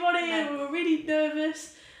offend anybody, and we were really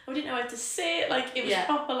nervous, and we didn't know where to sit. Like it was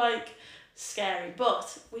proper like scary,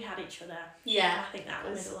 but we had each other. I think that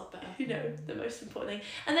was a lot better. You know, the most important thing.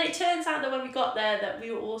 And then it turns out that when we got there that we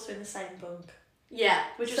were also in the same bunk,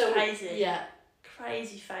 which was crazy.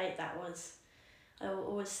 Crazy fate that was. I will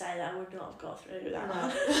always say that I would not have got through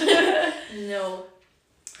that. No.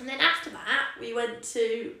 And then after that we went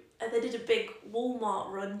to they did a big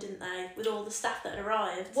Walmart run, didn't they, with all the staff that had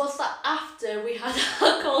arrived. Was that after we had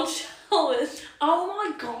our cold showers? Oh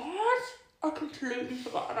my god, I completely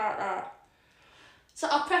forgot about that. So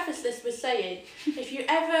I'll preface this with saying, if you're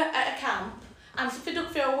ever at a camp and something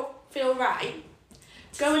don't feel right,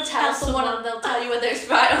 go and tell someone and they'll tell you whether it's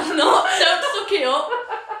right or not. Don't suck it up.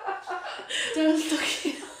 Don't suck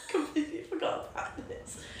it up. Completely forgot about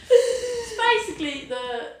this. It's basically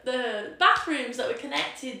the bathrooms that were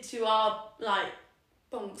connected to our like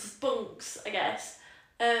bunks, I guess.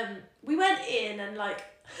 We went in and like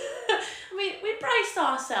we braced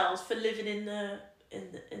ourselves for living in the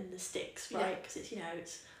sticks, right? Because it's, you know,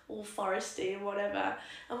 it's all foresty and whatever,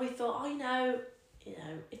 and we thought, oh, you know,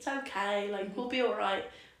 it's okay, like we'll be all right.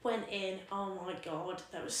 Went in, oh my god,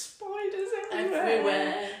 there was spiders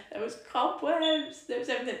everywhere. There was cobwebs, there was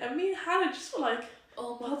everything, and me and Hannah just were like,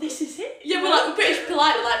 oh well, this is it. Yeah, we're British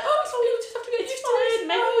polite, we're like, oh, so we'll just have to get used to it.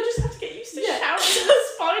 Maybe we'll just have to get used to showering with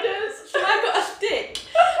spiders. So I got a stick,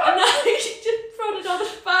 and I just prodded on the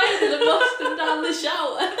spiders and mushed them down the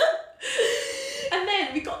shower. And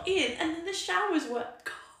then we got in, and then the showers were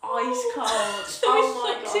ice cold. So we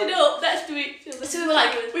sucked it up next to each other. So we were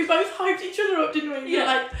like, we both hyped each other up, didn't we? We were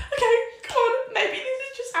like, okay, come on, maybe this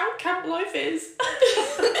is just how camp life is.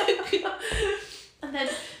 And then,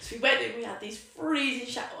 so we went in, we had these freezing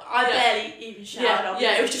showers. I barely even showered.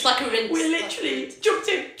 It was just like a rinse. We literally jumped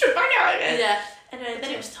in, jumped back out again. And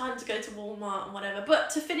then it was time to go to Walmart and whatever. But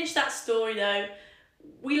to finish that story though,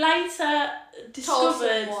 we later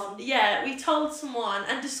discovered... we told someone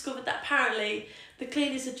and discovered that apparently the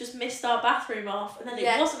cleaners had just missed our bathroom off, and then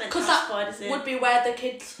it wasn't meant to have spiders in. Would be where the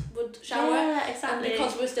kids would shower. Yeah, exactly. And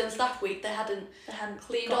because we were still in staff week, they hadn't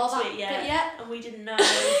cleaned all that yet. And we didn't know.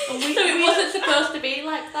 So it wasn't supposed to be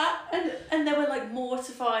like that. And they were like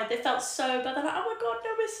mortified. They felt so bad. They're like, oh my god,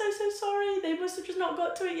 no, we're so sorry. They must have just not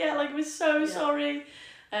got to it yet. Like, we're so sorry.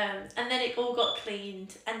 And then it all got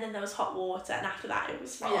cleaned, and then there was hot water, and after that it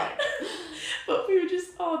was fine. But we were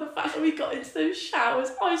just, the fact that we got into those showers,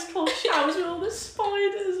 ice cold showers with all the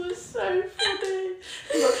spiders, was so funny.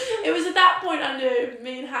 It was at that point I knew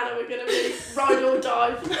me and Hannah were going to be ride or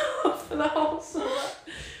die for the whole summer.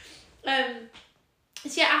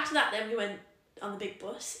 So after that then we went on the big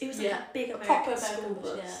bus. It was like a big American school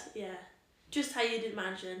bus. Just how you'd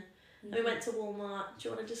imagine. And we went to Walmart. Do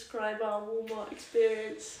you want to describe our Walmart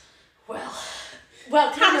experience? Well,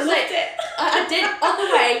 Hannah loved it. I did. On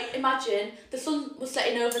the way, imagine the sun was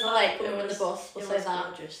setting over the lake when we were on the bus. We'll say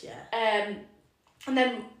that. Gorgeous, and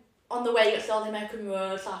then on the way you got to see all the American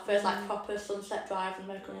roads. Our first proper sunset drive on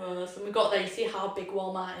American roads. And we got there. You see how big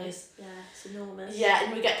Walmart is. Yeah, it's enormous. Yeah,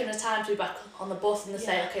 and we get given a time to be back on the bus, and they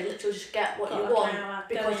say, okay, literally just get what you want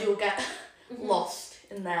because you'll get lost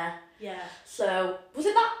in there. Yeah. So was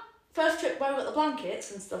it that first trip where we got the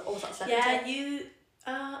blankets and stuff, or was that second trip? Yeah, you...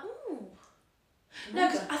 No,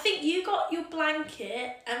 because I think you got your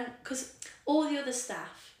blanket, and because all the other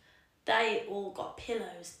staff, they all got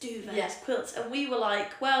pillows, duvets, quilts, and we were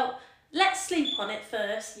like, well, let's sleep on it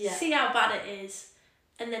first, see how bad it is,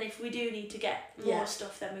 and then if we do need to get more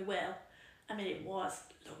stuff, then we will. I mean, it was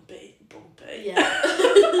lumpy, bumpy. Yeah.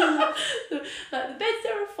 Like, the beds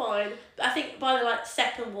there were fine, but I think by the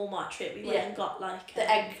second Walmart trip we went and got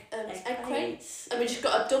the egg crates, and we just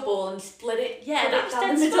got a double and split it. Yeah, that was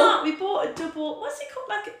dead smart. We bought a double. What's it called?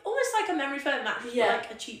 Almost like a memory foam mat, but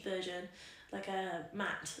like a cheap version, like a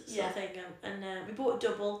mat sort of thing. And we bought a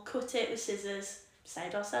double, cut it with scissors,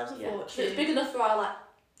 saved ourselves a So fortune. it's big enough for our like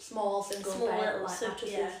small single Small bed, little like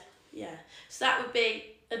mattresses. yeah. So that would be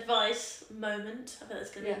advice moment. I think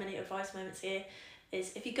there's going to be many advice moments here.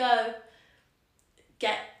 Is if you go,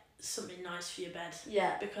 get something nice for your bed.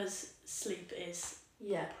 Yeah. Because sleep is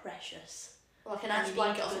precious. Like a nice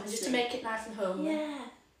blanket or something, just to make it nice and homely.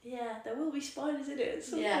 Yeah. There will be spiders in it at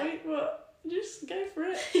some point, but just go for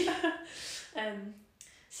it.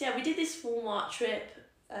 So yeah, we did this Walmart trip,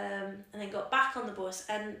 and then got back on the bus.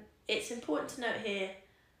 And it's important to note here,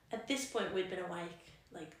 at this point we'd been awake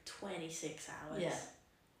like 26 hours. Yeah.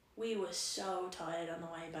 We were so tired on the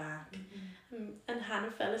way back. And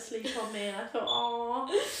Hannah fell asleep on me, and I thought, oh,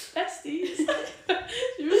 besties.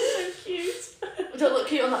 She was so cute. Don't look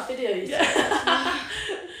cute on that video, you said.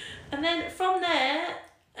 And then from there,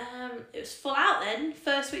 it was full out then.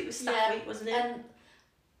 First week was staff week, wasn't it? And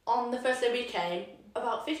on the first day we came,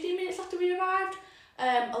 about 15 minutes after we arrived,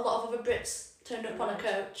 a lot of other Brits turned up on a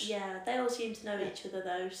coach. Yeah, they all seemed to know each other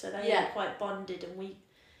though, so they were quite bonded, and we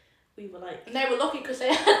were like... And they were lucky because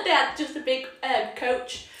they had just a big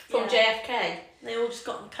coach from JFK. They all just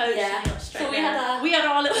got on the coach and they got straight so there. We had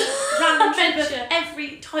our little random trip of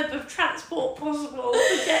every type of transport possible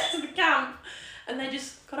to get to the camp, and they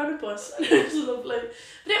just got on a bus, and it was lovely.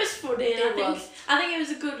 But it was funny, and I think it was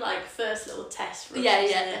a good like first little test for us. Yeah,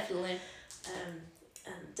 definitely. And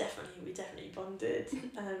we definitely bonded.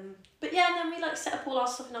 But yeah, and then we like set up all our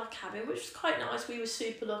stuff in our cabin, which was quite nice. We were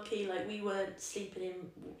super lucky, like we weren't sleeping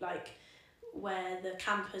in like where the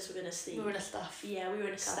campers were gonna sleep. We were in a staff. Yeah, we were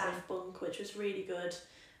in a staff bunk, which was really good.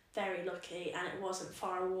 Very lucky, and it wasn't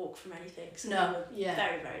far a walk from anything. So we were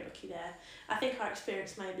very, very lucky there. I think our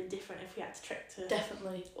experience may have been different if we had to trek to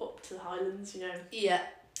up to the Highlands, you know. Yeah.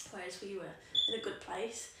 Whereas we were in a good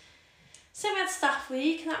place. So we had staff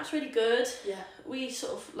week, and that was really good. Yeah. We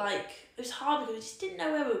sort of like, it was hard because we just didn't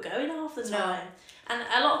know where we were going half the time. And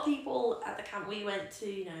a lot of people at the camp we went to,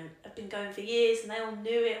 you know, have been going for years, and they all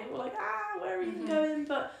knew it, and we were like, where are you going?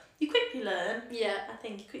 But you quickly learn. Yeah. I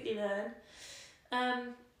think you quickly learn.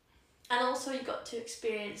 And also you got to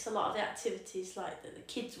experience a lot of the activities like that the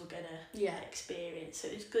kids were going to experience. So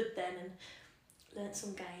it was good then, and learnt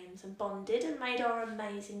some games and bonded and made our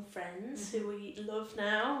amazing friends who we love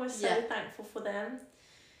now. We're so thankful for them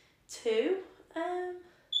too. And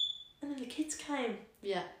then the kids came.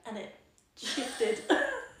 Yeah. And it shifted.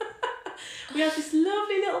 We had this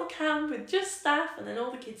lovely little camp with just staff, and then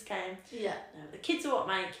all the kids came. Yeah. No, the kids are what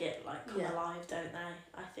make it like come alive, don't they?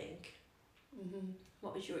 I think.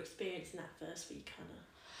 What was your experience in that first week,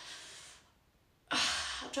 Hannah?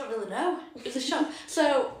 I don't really know. It was a shock.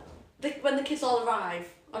 So when the kids all arrive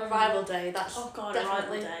on arrival day, that's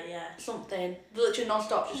definitely something. They literally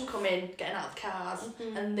non-stop just come in, getting out of the cars,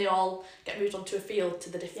 and they all get moved onto a field to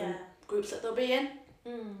the different groups that they'll be in.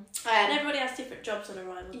 And everybody has different jobs on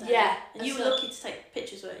arrival day. Yeah. And you were lucky to take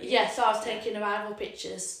pictures, weren't you? Yeah, so I was taking arrival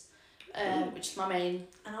pictures, which is my main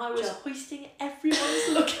And I was hoisting everyone's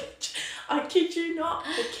luggage. I kid you not,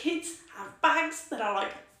 the kids have bags that are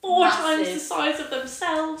like 4 times the size of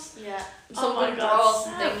themselves. Yeah. Oh my God,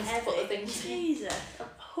 so things to put the things in. Jesus, I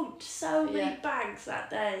humped so many bags that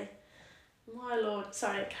day. My Lord,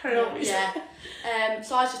 sorry, carry on. Yeah.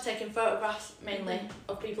 So I was just taking photographs mainly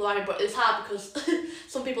of people arriving, but it's hard because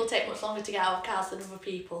some people take much longer to get out of cars than other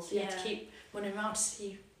people, so you have to keep running around to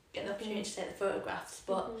see get the opportunity to take the photographs.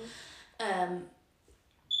 But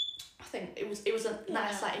I think it was a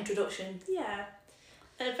nice like introduction. Yeah.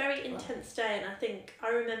 And a very intense day, and I think I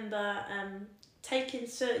remember taking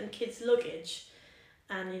certain kids' luggage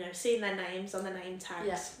and, you know, seeing their names on the name tags.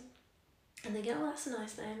 Yeah. And thinking, oh, that's a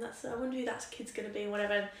nice name. I wonder who that kid's going to be,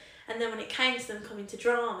 whatever. And then when it came to them coming to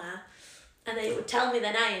drama, and they would tell me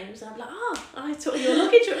their names, and I'd be like, oh, I took your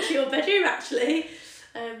luggage up to your bedroom, actually.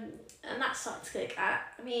 And that started to click. I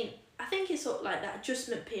mean, I think it's sort of like that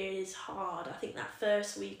adjustment period is hard. I think that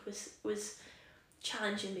first week was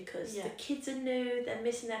challenging because the kids are new, they're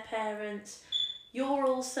missing their parents. You're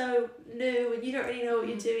also new, and you don't really know what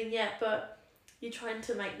you're doing yet, but you're trying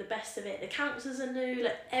to make the best of it. The counsellors are new,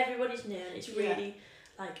 like everybody's new, and it's really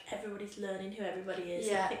like everybody's learning who everybody is.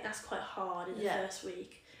 Yeah. I think that's quite hard in the first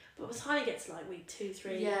week. But by the time you get to like week 2,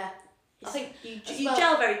 3, I think you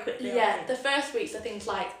gel very quickly. Yeah, the first weeks are things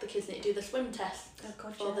like the kids need to do the swim test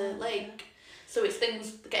for the lake. So it's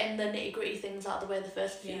things, getting the nitty gritty things out of the way the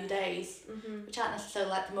first few days, which aren't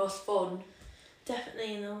necessarily like the most fun.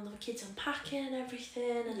 Definitely, and all the kids unpacking and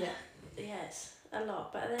everything. And it's a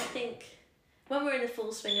lot. But I think when we're in the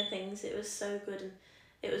full swing of things, it was so good, and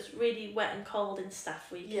it was really wet and cold in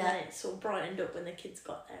staff week, and then it sort of brightened up when the kids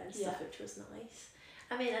got there and stuff, which was nice.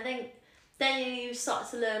 I mean, I think then you start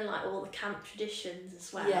to learn like all the camp traditions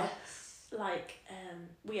as well. Yes. like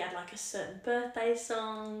we had like a certain birthday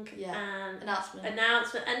song and announcement.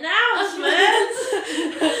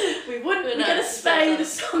 We're gonna spay the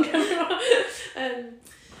song, everyone.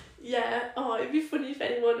 It'd be funny if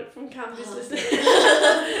anyone from camp is listening.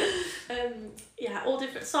 All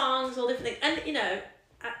different songs, all different things, and you know,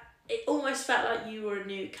 it almost felt like you were a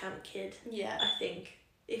new camp kid. Yeah, I think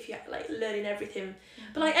if you're like learning everything,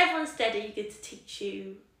 but like everyone's dead eager to teach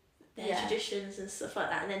you their traditions and stuff like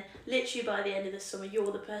that, and then literally by the end of the summer you're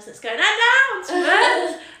the person that's going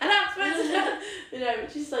announcements, you know,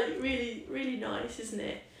 which is like really, really nice, isn't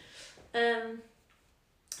it? So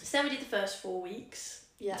then we did the first 4 weeks.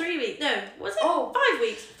 3 weeks. No, was it? 5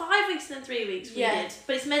 weeks. 5 weeks and then 3 weeks we did.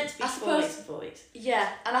 But it's meant to be 4 weeks and 4 weeks. Yeah,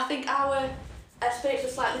 and I think our experience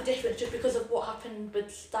was slightly different just because of what happened with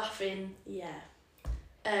staffing.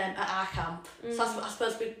 At our camp. So I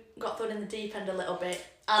suppose we got thrown in the deep end a little bit.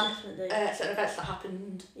 And certain events that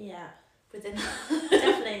happened within.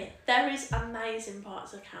 Definitely. There is amazing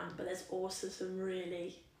parts of camp, but there's also some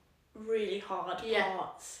really, really hard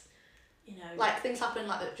parts. You know, like things happen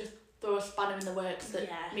like that just throw a spanner in the works that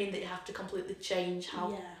mean that you have to completely change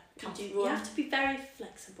how camps run. You have to be very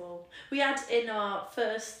flexible. We had in our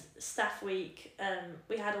first staff week,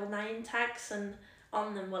 we had all name tags, and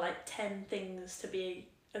on them were like 10 things to be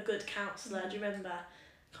a good counsellor. Do you remember?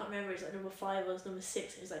 I can't remember, it was like number 5 or number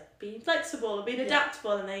 6. It was like being flexible and being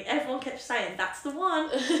adaptable, and everyone kept saying that's the one.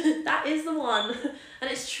 That is the one. And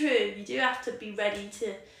it's true, you do have to be ready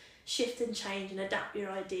to shift and change and adapt your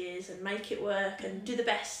ideas and make it work and do the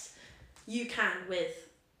best you can with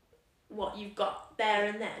what you've got there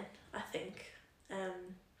and then, I think.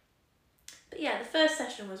 But yeah, the first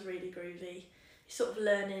session was really groovy. You're sort of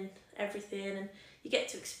learning everything and you get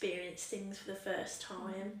to experience things for the first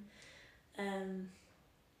time.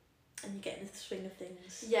 And you get in the swing of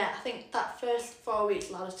things. Yeah, I think that first 4 weeks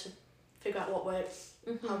allowed us to figure out what works,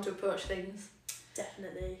 how to approach things.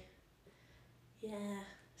 Definitely. Yeah,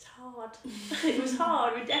 it's hard. It was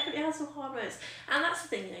hard. We definitely had some hard moments. And that's the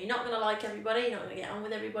thing, you know, you're not going to like everybody, you're not going to get on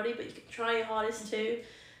with everybody, but you can try your hardest too.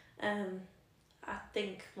 I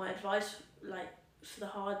think my advice, like, for the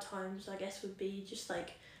hard times, I guess, would be just,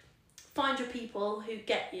 like, find your people who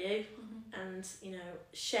get you and, you know,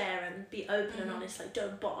 share and be open and honest. Like,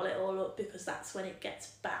 don't bottle it all up because that's when it gets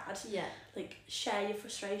bad. Yeah. Like, share your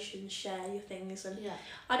frustrations, share your things. And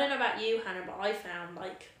I don't know about you, Hannah, but I found,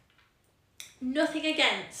 like, nothing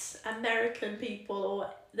against American people or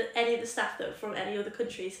any of the staff that are from any other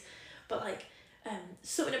countries, but, like,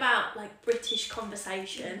 something about, like, British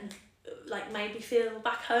conversation, like, made me feel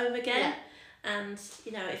back home again. And,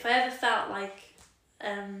 you know, if I ever felt like,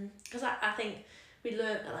 because I think we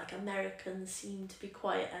learnt that, like, Americans seem to be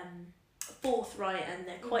quite forthright and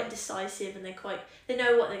they're quite decisive and they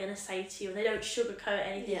know what they're going to say to you and they don't sugarcoat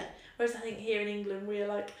anything. Whereas I think here in England we're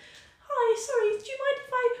like, hi, sorry, do you mind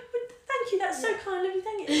if I would, thank you, that's so kind of you,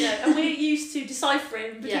 thank you. And we're used to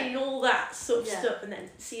deciphering between all that sort of stuff and then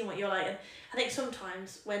seeing what you're like. And I think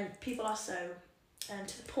sometimes when people are so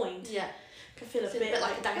to the point, can feel a bit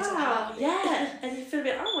like a dagger to the heart. And you feel a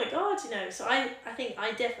bit, oh my god, you know. So I think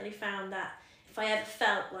I definitely found that if I ever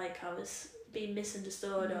felt like I was being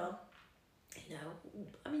misunderstood or, you know,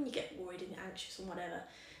 I mean, you get worried and anxious and whatever,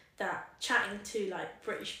 that chatting to, like,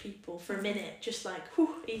 British people for a minute just, like,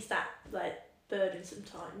 ease that, like, burden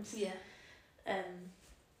sometimes.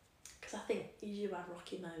 Because I think you do have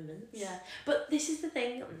rocky moments. But this is the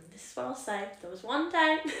thing, this is what I'll say, there was one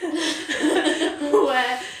day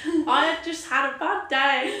where I had just had a bad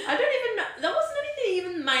day. I don't even know, there wasn't anything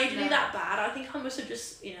even majorly that bad. I think I must have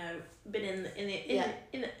just, you know, been in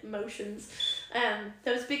the emotions.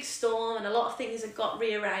 There was a big storm and a lot of things had got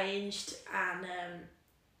rearranged and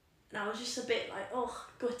I was just a bit like,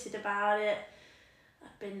 gutted about it.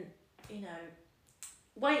 I'd been, you know,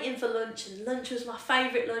 waiting for lunch and lunch was my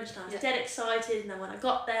favourite lunch and I was dead excited, and then when I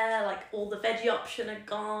got there, like, all the veggie option had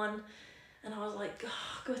gone and I was like,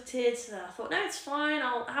 gutted. So I thought, no, it's fine,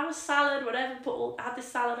 I'll have a salad, whatever, had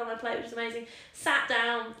this salad on my plate, which was amazing, sat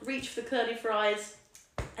down, reached for the curly fries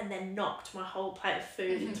and then knocked my whole plate of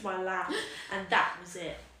food into my lap, and that was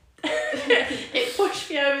it. It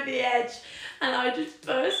pushed me over the edge and I just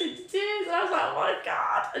burst into tears and I was like, oh my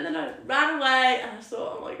god, and then I ran away and I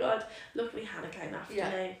thought, oh my god. Luckily Hannah came after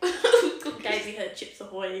me, gave me her Chips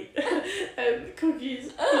Ahoy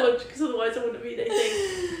cookies for lunch because otherwise I wouldn't have eaten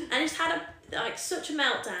anything, and I just had such a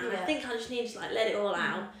meltdown. I think I just needed to, like, let it all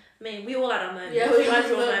out. I mean, we all had our moments, we had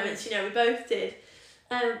our moments, you know, we both did.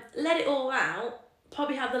 Let it all out,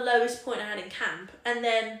 probably had the lowest point I had in camp, and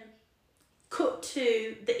then cut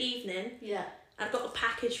to the evening. I'd got a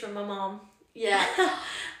package from my mum.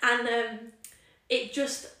 And it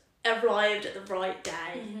just arrived at the right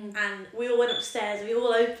day, and we all went upstairs and we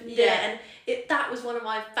all opened it, and that was one of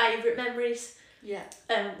my favourite memories. Yeah.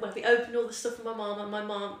 When we opened all the stuff from my mum, and my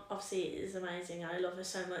mum obviously is amazing. I love her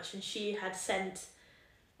so much, and she had sent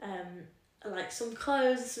like some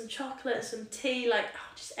clothes, some chocolate, some tea, like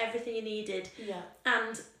just everything you needed. Yeah.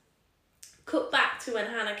 And cut back to when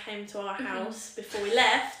Hannah came to our house before we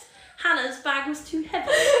left. Hannah's bag was too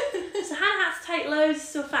heavy. So Hannah had to take loads of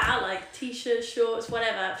stuff out, like t-shirts, shorts,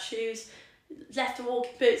 whatever, shoes, left her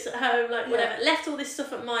walking boots at home, like whatever. Left all this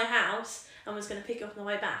stuff at my house and was going to pick it up on the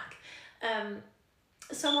way back.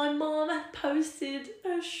 So my mum had posted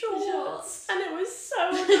her shorts, and it was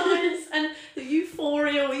so nice, and the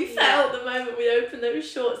euphoria we felt the moment we opened those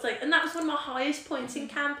shorts, like, and that was one of my highest points in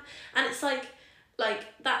camp. And it's like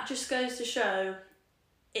that just goes to show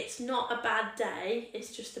it's not a bad day,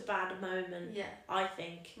 it's just a bad moment, I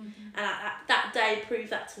think. And that day proved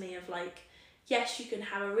that to me, of like, yes, you can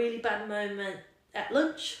have a really bad moment at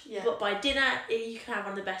lunch, but by dinner you can have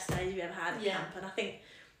one of the best days you've ever had at camp. And I think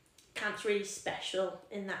camp's really special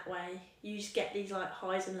in that way. You just get these like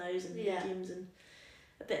highs and lows and mediums and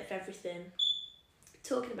a bit of everything.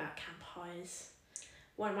 Talking about camp highs,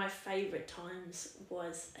 one of my favourite times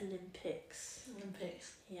was Olympics.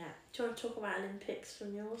 Yeah. Do you want to talk about Olympics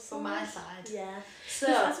from your side? From my side? Yeah. So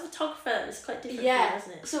as a photographer, it's quite different,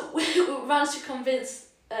 isn't it? So we managed to convince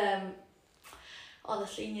all the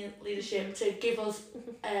senior leadership to give us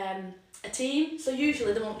a team. So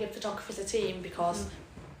usually they won't give photographers a team because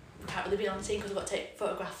we can't really be on the team, because we've got to take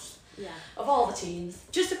photographs of all the teams.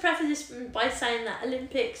 Just to preface this by saying that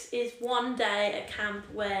Olympics is one day at camp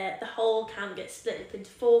where the whole camp gets split up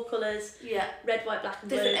into 4 colours. Yeah. Red, white, black and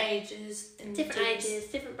blue. Different ages.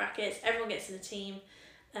 Different brackets. Everyone gets in a team.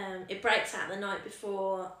 It breaks out the night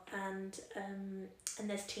before, and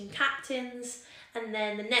there's team captains. And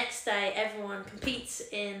then the next day everyone competes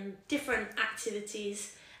in different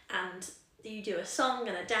activities, and you do a song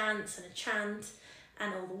and a dance and a chant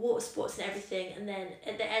and all the water sports and everything, and then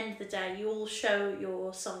at the end of the day you all show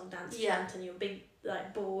your song, dance, chant and your big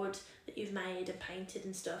like board that you've made and painted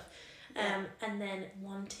and stuff, and then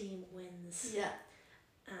one team wins.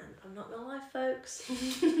 And I'm not gonna lie, folks,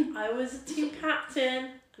 I was a team captain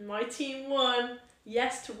and my team won.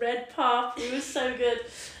 Yes to Red Pop, it was so good.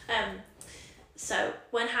 So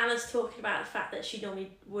when Hannah's talking about the fact that she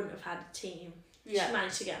normally wouldn't have had a team, she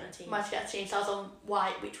managed to get on a team. Managed to get a team. So I was on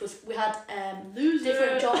white, which was, we had Loser.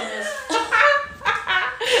 Different genres.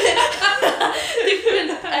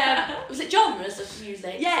 Was it genres of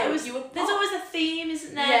music? Yeah, so it was. There's always a theme,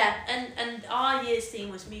 isn't there? Yeah. And our year's theme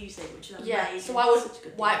was music, which is amazing. Yeah. So I was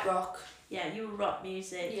white rock. Yeah, you were rock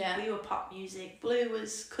music. Yeah. We were pop music. Blue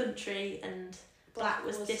was country, and black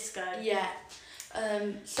was disco. Yeah.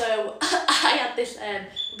 So I had this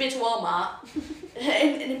been to Walmart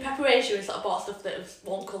in preparation. We sort of bought stuff that was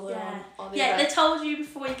one colour on the other. They told you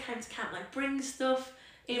before you came to camp, like, bring stuff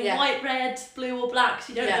in white, red, blue or black,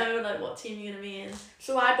 so you don't know like what team you're gonna be in.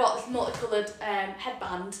 So I bought this multicoloured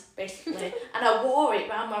headband basically, and I wore it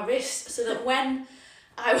around my wrist so that when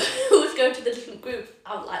I was going to the different group,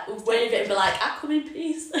 I would wave it and be like, I come in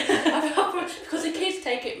peace. Because the kids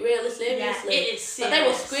take it really seriously. Yeah, it is serious. Like, they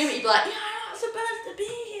will scream at you, be like, "You're not supposed to be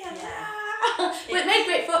here." Well, it made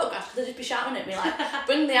great photographs because they'd just be shouting at me like,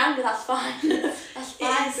 "Bring the anger, that's fine." That's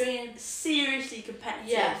fine. It is seriously competitive.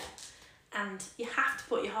 Yeah. And you have to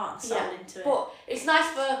put your heart and soul into it. But it's nice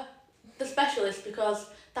for the specialists because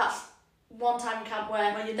that's one time in camp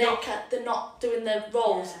where they're not doing the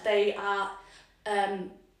roles. Yeah. They are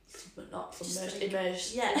not submerged,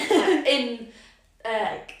 immersed. Yeah. In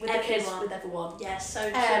with everyone. The kids, with everyone. Yeah, so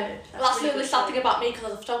true. That's really sad thing about me,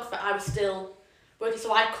 because as a photographer I was still working,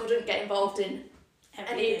 so I couldn't get involved in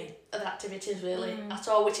any of the activities really at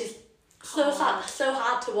all, which is so sad, so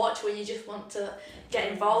hard to watch when you just want to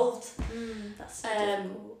get involved. That's so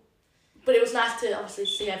difficult. But it was nice to obviously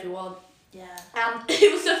see everyone. Yeah. And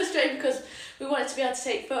it was so frustrating because we wanted to be able to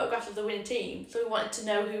take photographs of the winning team, so we wanted to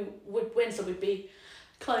know who would win, so we'd be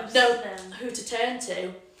close to them, who to turn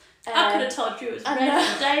to. I could have told you it was red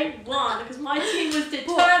from day one because my team was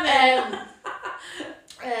determined.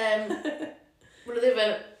 One of the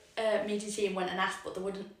other media team went and asked, but they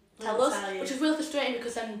wouldn't tell us, which was really frustrating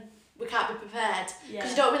because then we can't be prepared.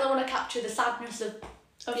 Because you don't really want to capture the sadness of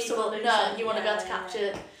people. No, you want to be able to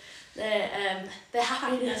capture their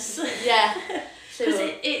happiness. Yeah. Because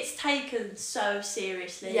it's taken so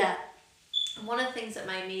seriously. Yeah. And one of the things that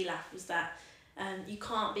made me laugh was that you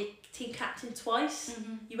can't be team captain twice.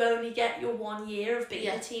 You only get your 1 year of being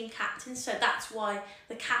the team captain, so that's why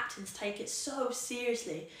the captains take it so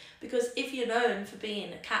seriously, because if you're known for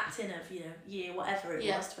being a captain of year whatever it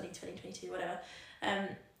was, 2020, 22, whatever,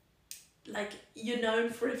 like you're known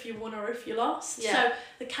for if you won or if you lost. Yeah. So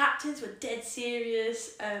the captains were dead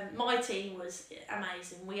serious. My team was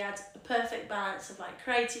amazing. We had a perfect balance of like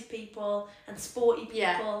creative people and sporty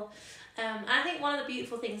people. Yeah. And I think one of the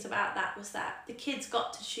beautiful things about that was that the kids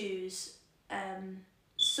got to choose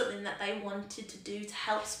something that they wanted to do to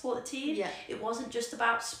help support the team. Yeah. It wasn't just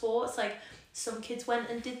about sports. Like some kids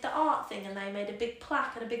went and did the art thing and they made a big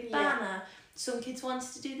plaque and a big banner. Some kids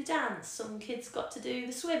wanted to do the dance. Some kids got to do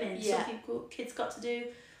the swimming. Yeah. Some kids got to do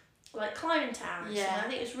like climbing towers. Yeah. And I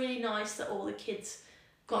think it's really nice that all the kids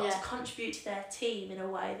got to contribute to their team in a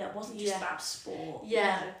way that wasn't just about sport.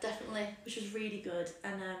 Yeah, you know, definitely. which was really good.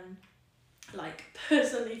 And like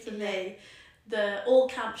personally for me, the all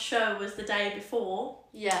camp show was the day before.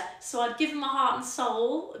 Yeah. So I'd given my heart and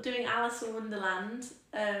soul doing Alice in Wonderland.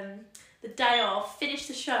 The day off, finished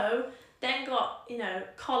the show, then got, you know,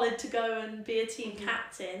 collared to go and be a team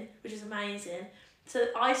captain, which is amazing. So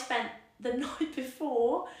I spent the night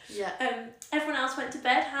before. Yeah. Everyone else went to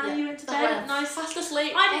bed. Hannah, you went to bed at nice. Fast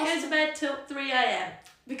asleep. I didn't go to bed till 3 a.m.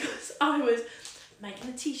 because I was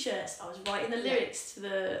making the t-shirts. I was writing the lyrics to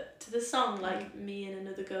the song, like me and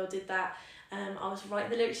another girl did that. I was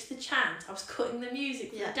writing the lyrics to the chant. I was cutting the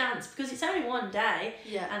music for the dance because it's only one day.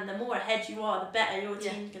 Yeah. And the more ahead you are, the better your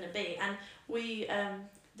team's going to be. And we,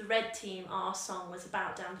 the red team, our song was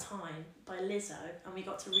About Damn Time by Lizzo, and we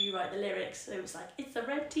got to rewrite the lyrics. So it was like, it's the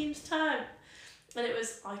red team's time. And it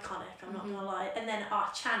was iconic, I'm not going to lie. And then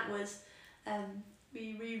our chant was,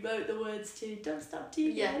 we rewrote the words to Don't Stop Till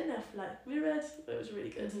You Get Enough. Like, we read, it was really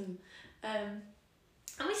good.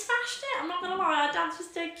 And we smashed it, I'm not going to lie. Our dance was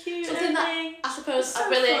dead cute. Something that I suppose so I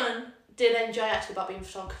really fun. did enjoy actually about being a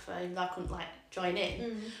photographer, even though I couldn't like join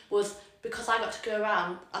in, was because I got to go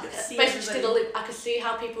around. I could see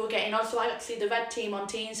how people were getting on, so I got to see the red team on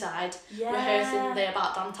team side rehearsing the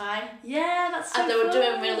About Damn Time. Yeah, that's so and they were fun.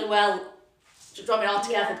 doing really well, drumming all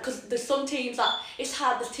together. Because there's some teams that it's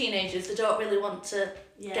hard. There's teenagers that don't really want to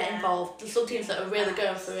get involved. There's some teams that are really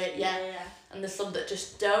going for it, and there's some that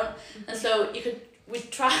just don't. And so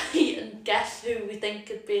we'd try and guess who we think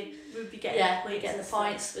would be getting the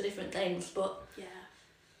points for different things, but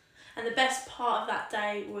and the best part of that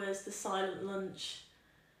day was the silent lunch.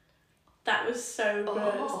 That was so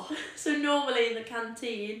good. So normally in the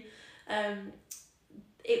canteen,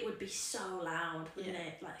 it would be so loud, wouldn't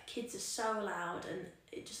it? Like the kids are so loud and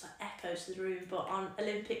it just like echoes to the room. But on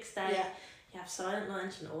Olympics Day, you have silent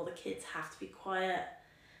lunch and all the kids have to be quiet.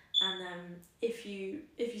 And if you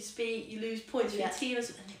speak, you lose points for your team. And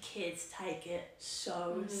the kids take it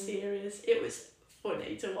so serious. It was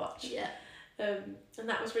funny to watch. Yeah. And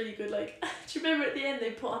that was really good. Like, do you remember at the end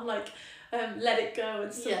they put on like Let It Go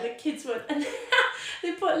and stuff? The kids went and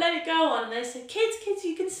they put Let It Go on and they said, kids,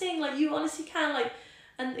 you can sing, like you honestly can, like.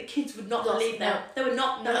 And the kids would not believe that. They were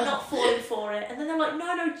not falling for it. And then they're like,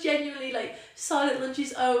 no, genuinely, like silent lunch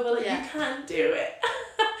is over. Like you can do it.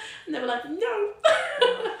 And they were like, no.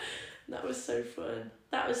 That was so fun.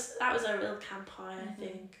 That was a real camp high, I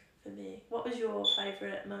think, for me. What was your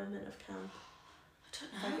favourite moment of camp? I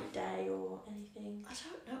don't know. Favourite day or anything? I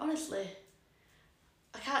don't know, honestly.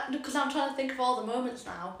 I can't, because I'm trying to think of all the moments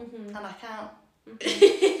now, and I can't.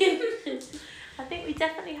 I think we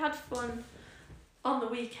definitely had fun on the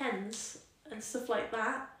weekends and stuff like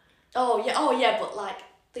that. Oh yeah, but like,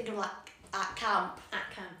 think of like at camp.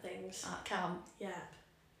 At camp things. At camp. Yeah.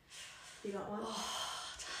 You got one? Oh,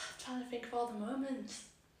 I'm trying to think of all the moments.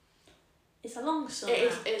 It's a long summer.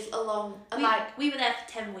 It's a long, and like we were there for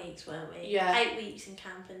 10 weeks, weren't we? Yeah. 8 weeks in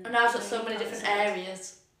camp, and I was at so many different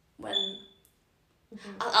areas when.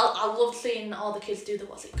 I love seeing all the kids do the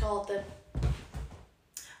what's it called the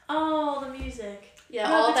music. Yeah,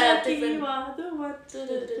 all their different. You are the one.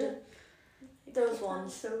 Those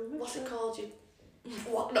ones. So what's it called?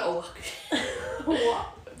 What? No. What?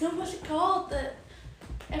 No, what's it called? That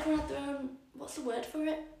everyone had their own. What's the word for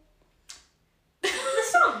it? The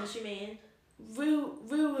songs, you mean?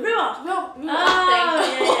 Ruach.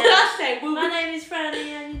 My name is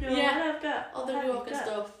Franny, and you know what I've got. All the Ruach and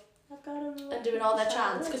stuff. I've got a Ruach. And doing all their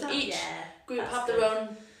chants, because each group have their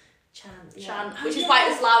own chant, which is why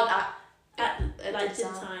it's loud at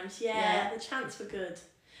different times. Yeah, the chants were good.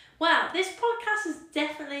 Wow, this podcast is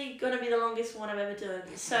definitely going to be the longest one I've ever done.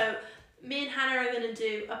 So me and Hannah are going to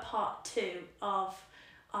do a part 2 of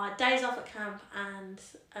our days off at camp and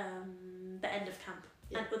the end of camp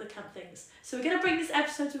and other camp things. So we're going to bring this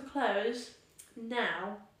episode to a close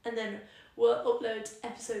now, and then we'll upload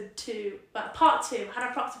episode 2, part 2.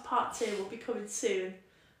 Hannah Proctor part 2 will be coming soon.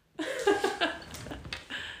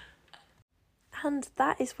 And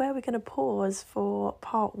that is where we're going to pause for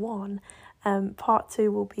part 1. Part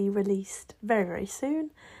 2 will be released very, very soon.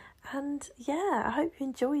 And yeah, I hope you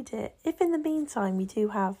enjoyed it. If in the meantime you do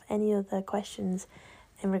have any other questions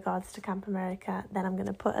in regards to Camp America, then I'm going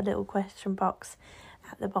to put a little question box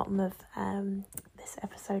at the bottom of this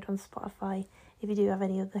episode on Spotify if you do have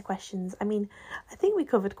any other questions. I mean, I think we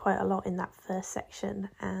covered quite a lot in that first section,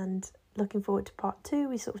 and looking forward to part 2,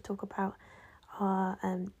 we sort of talk about our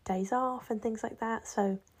days off and things like that.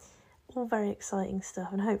 So all very exciting stuff,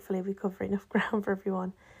 and hopefully we cover enough ground for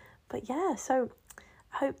everyone. But yeah, so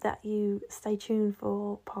I hope that you stay tuned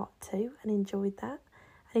for part 2 and enjoyed that.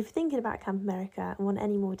 And if you're thinking about Camp America and want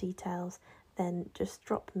any more details, then just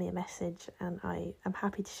drop me a message, and I am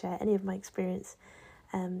happy to share any of my experience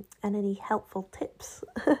and any helpful tips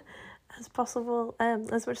as possible,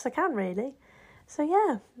 as much as I can, really. So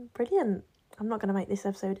yeah, brilliant. I'm not going to make this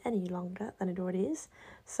episode any longer than it already is.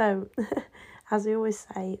 So, as we always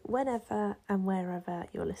say, whenever and wherever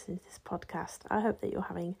you're listening to this podcast, I hope that you're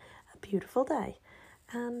having a beautiful day.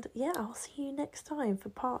 And yeah, I'll see you next time for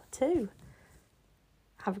part 2.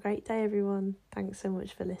 Have a great day, everyone. Thanks so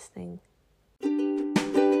much for listening.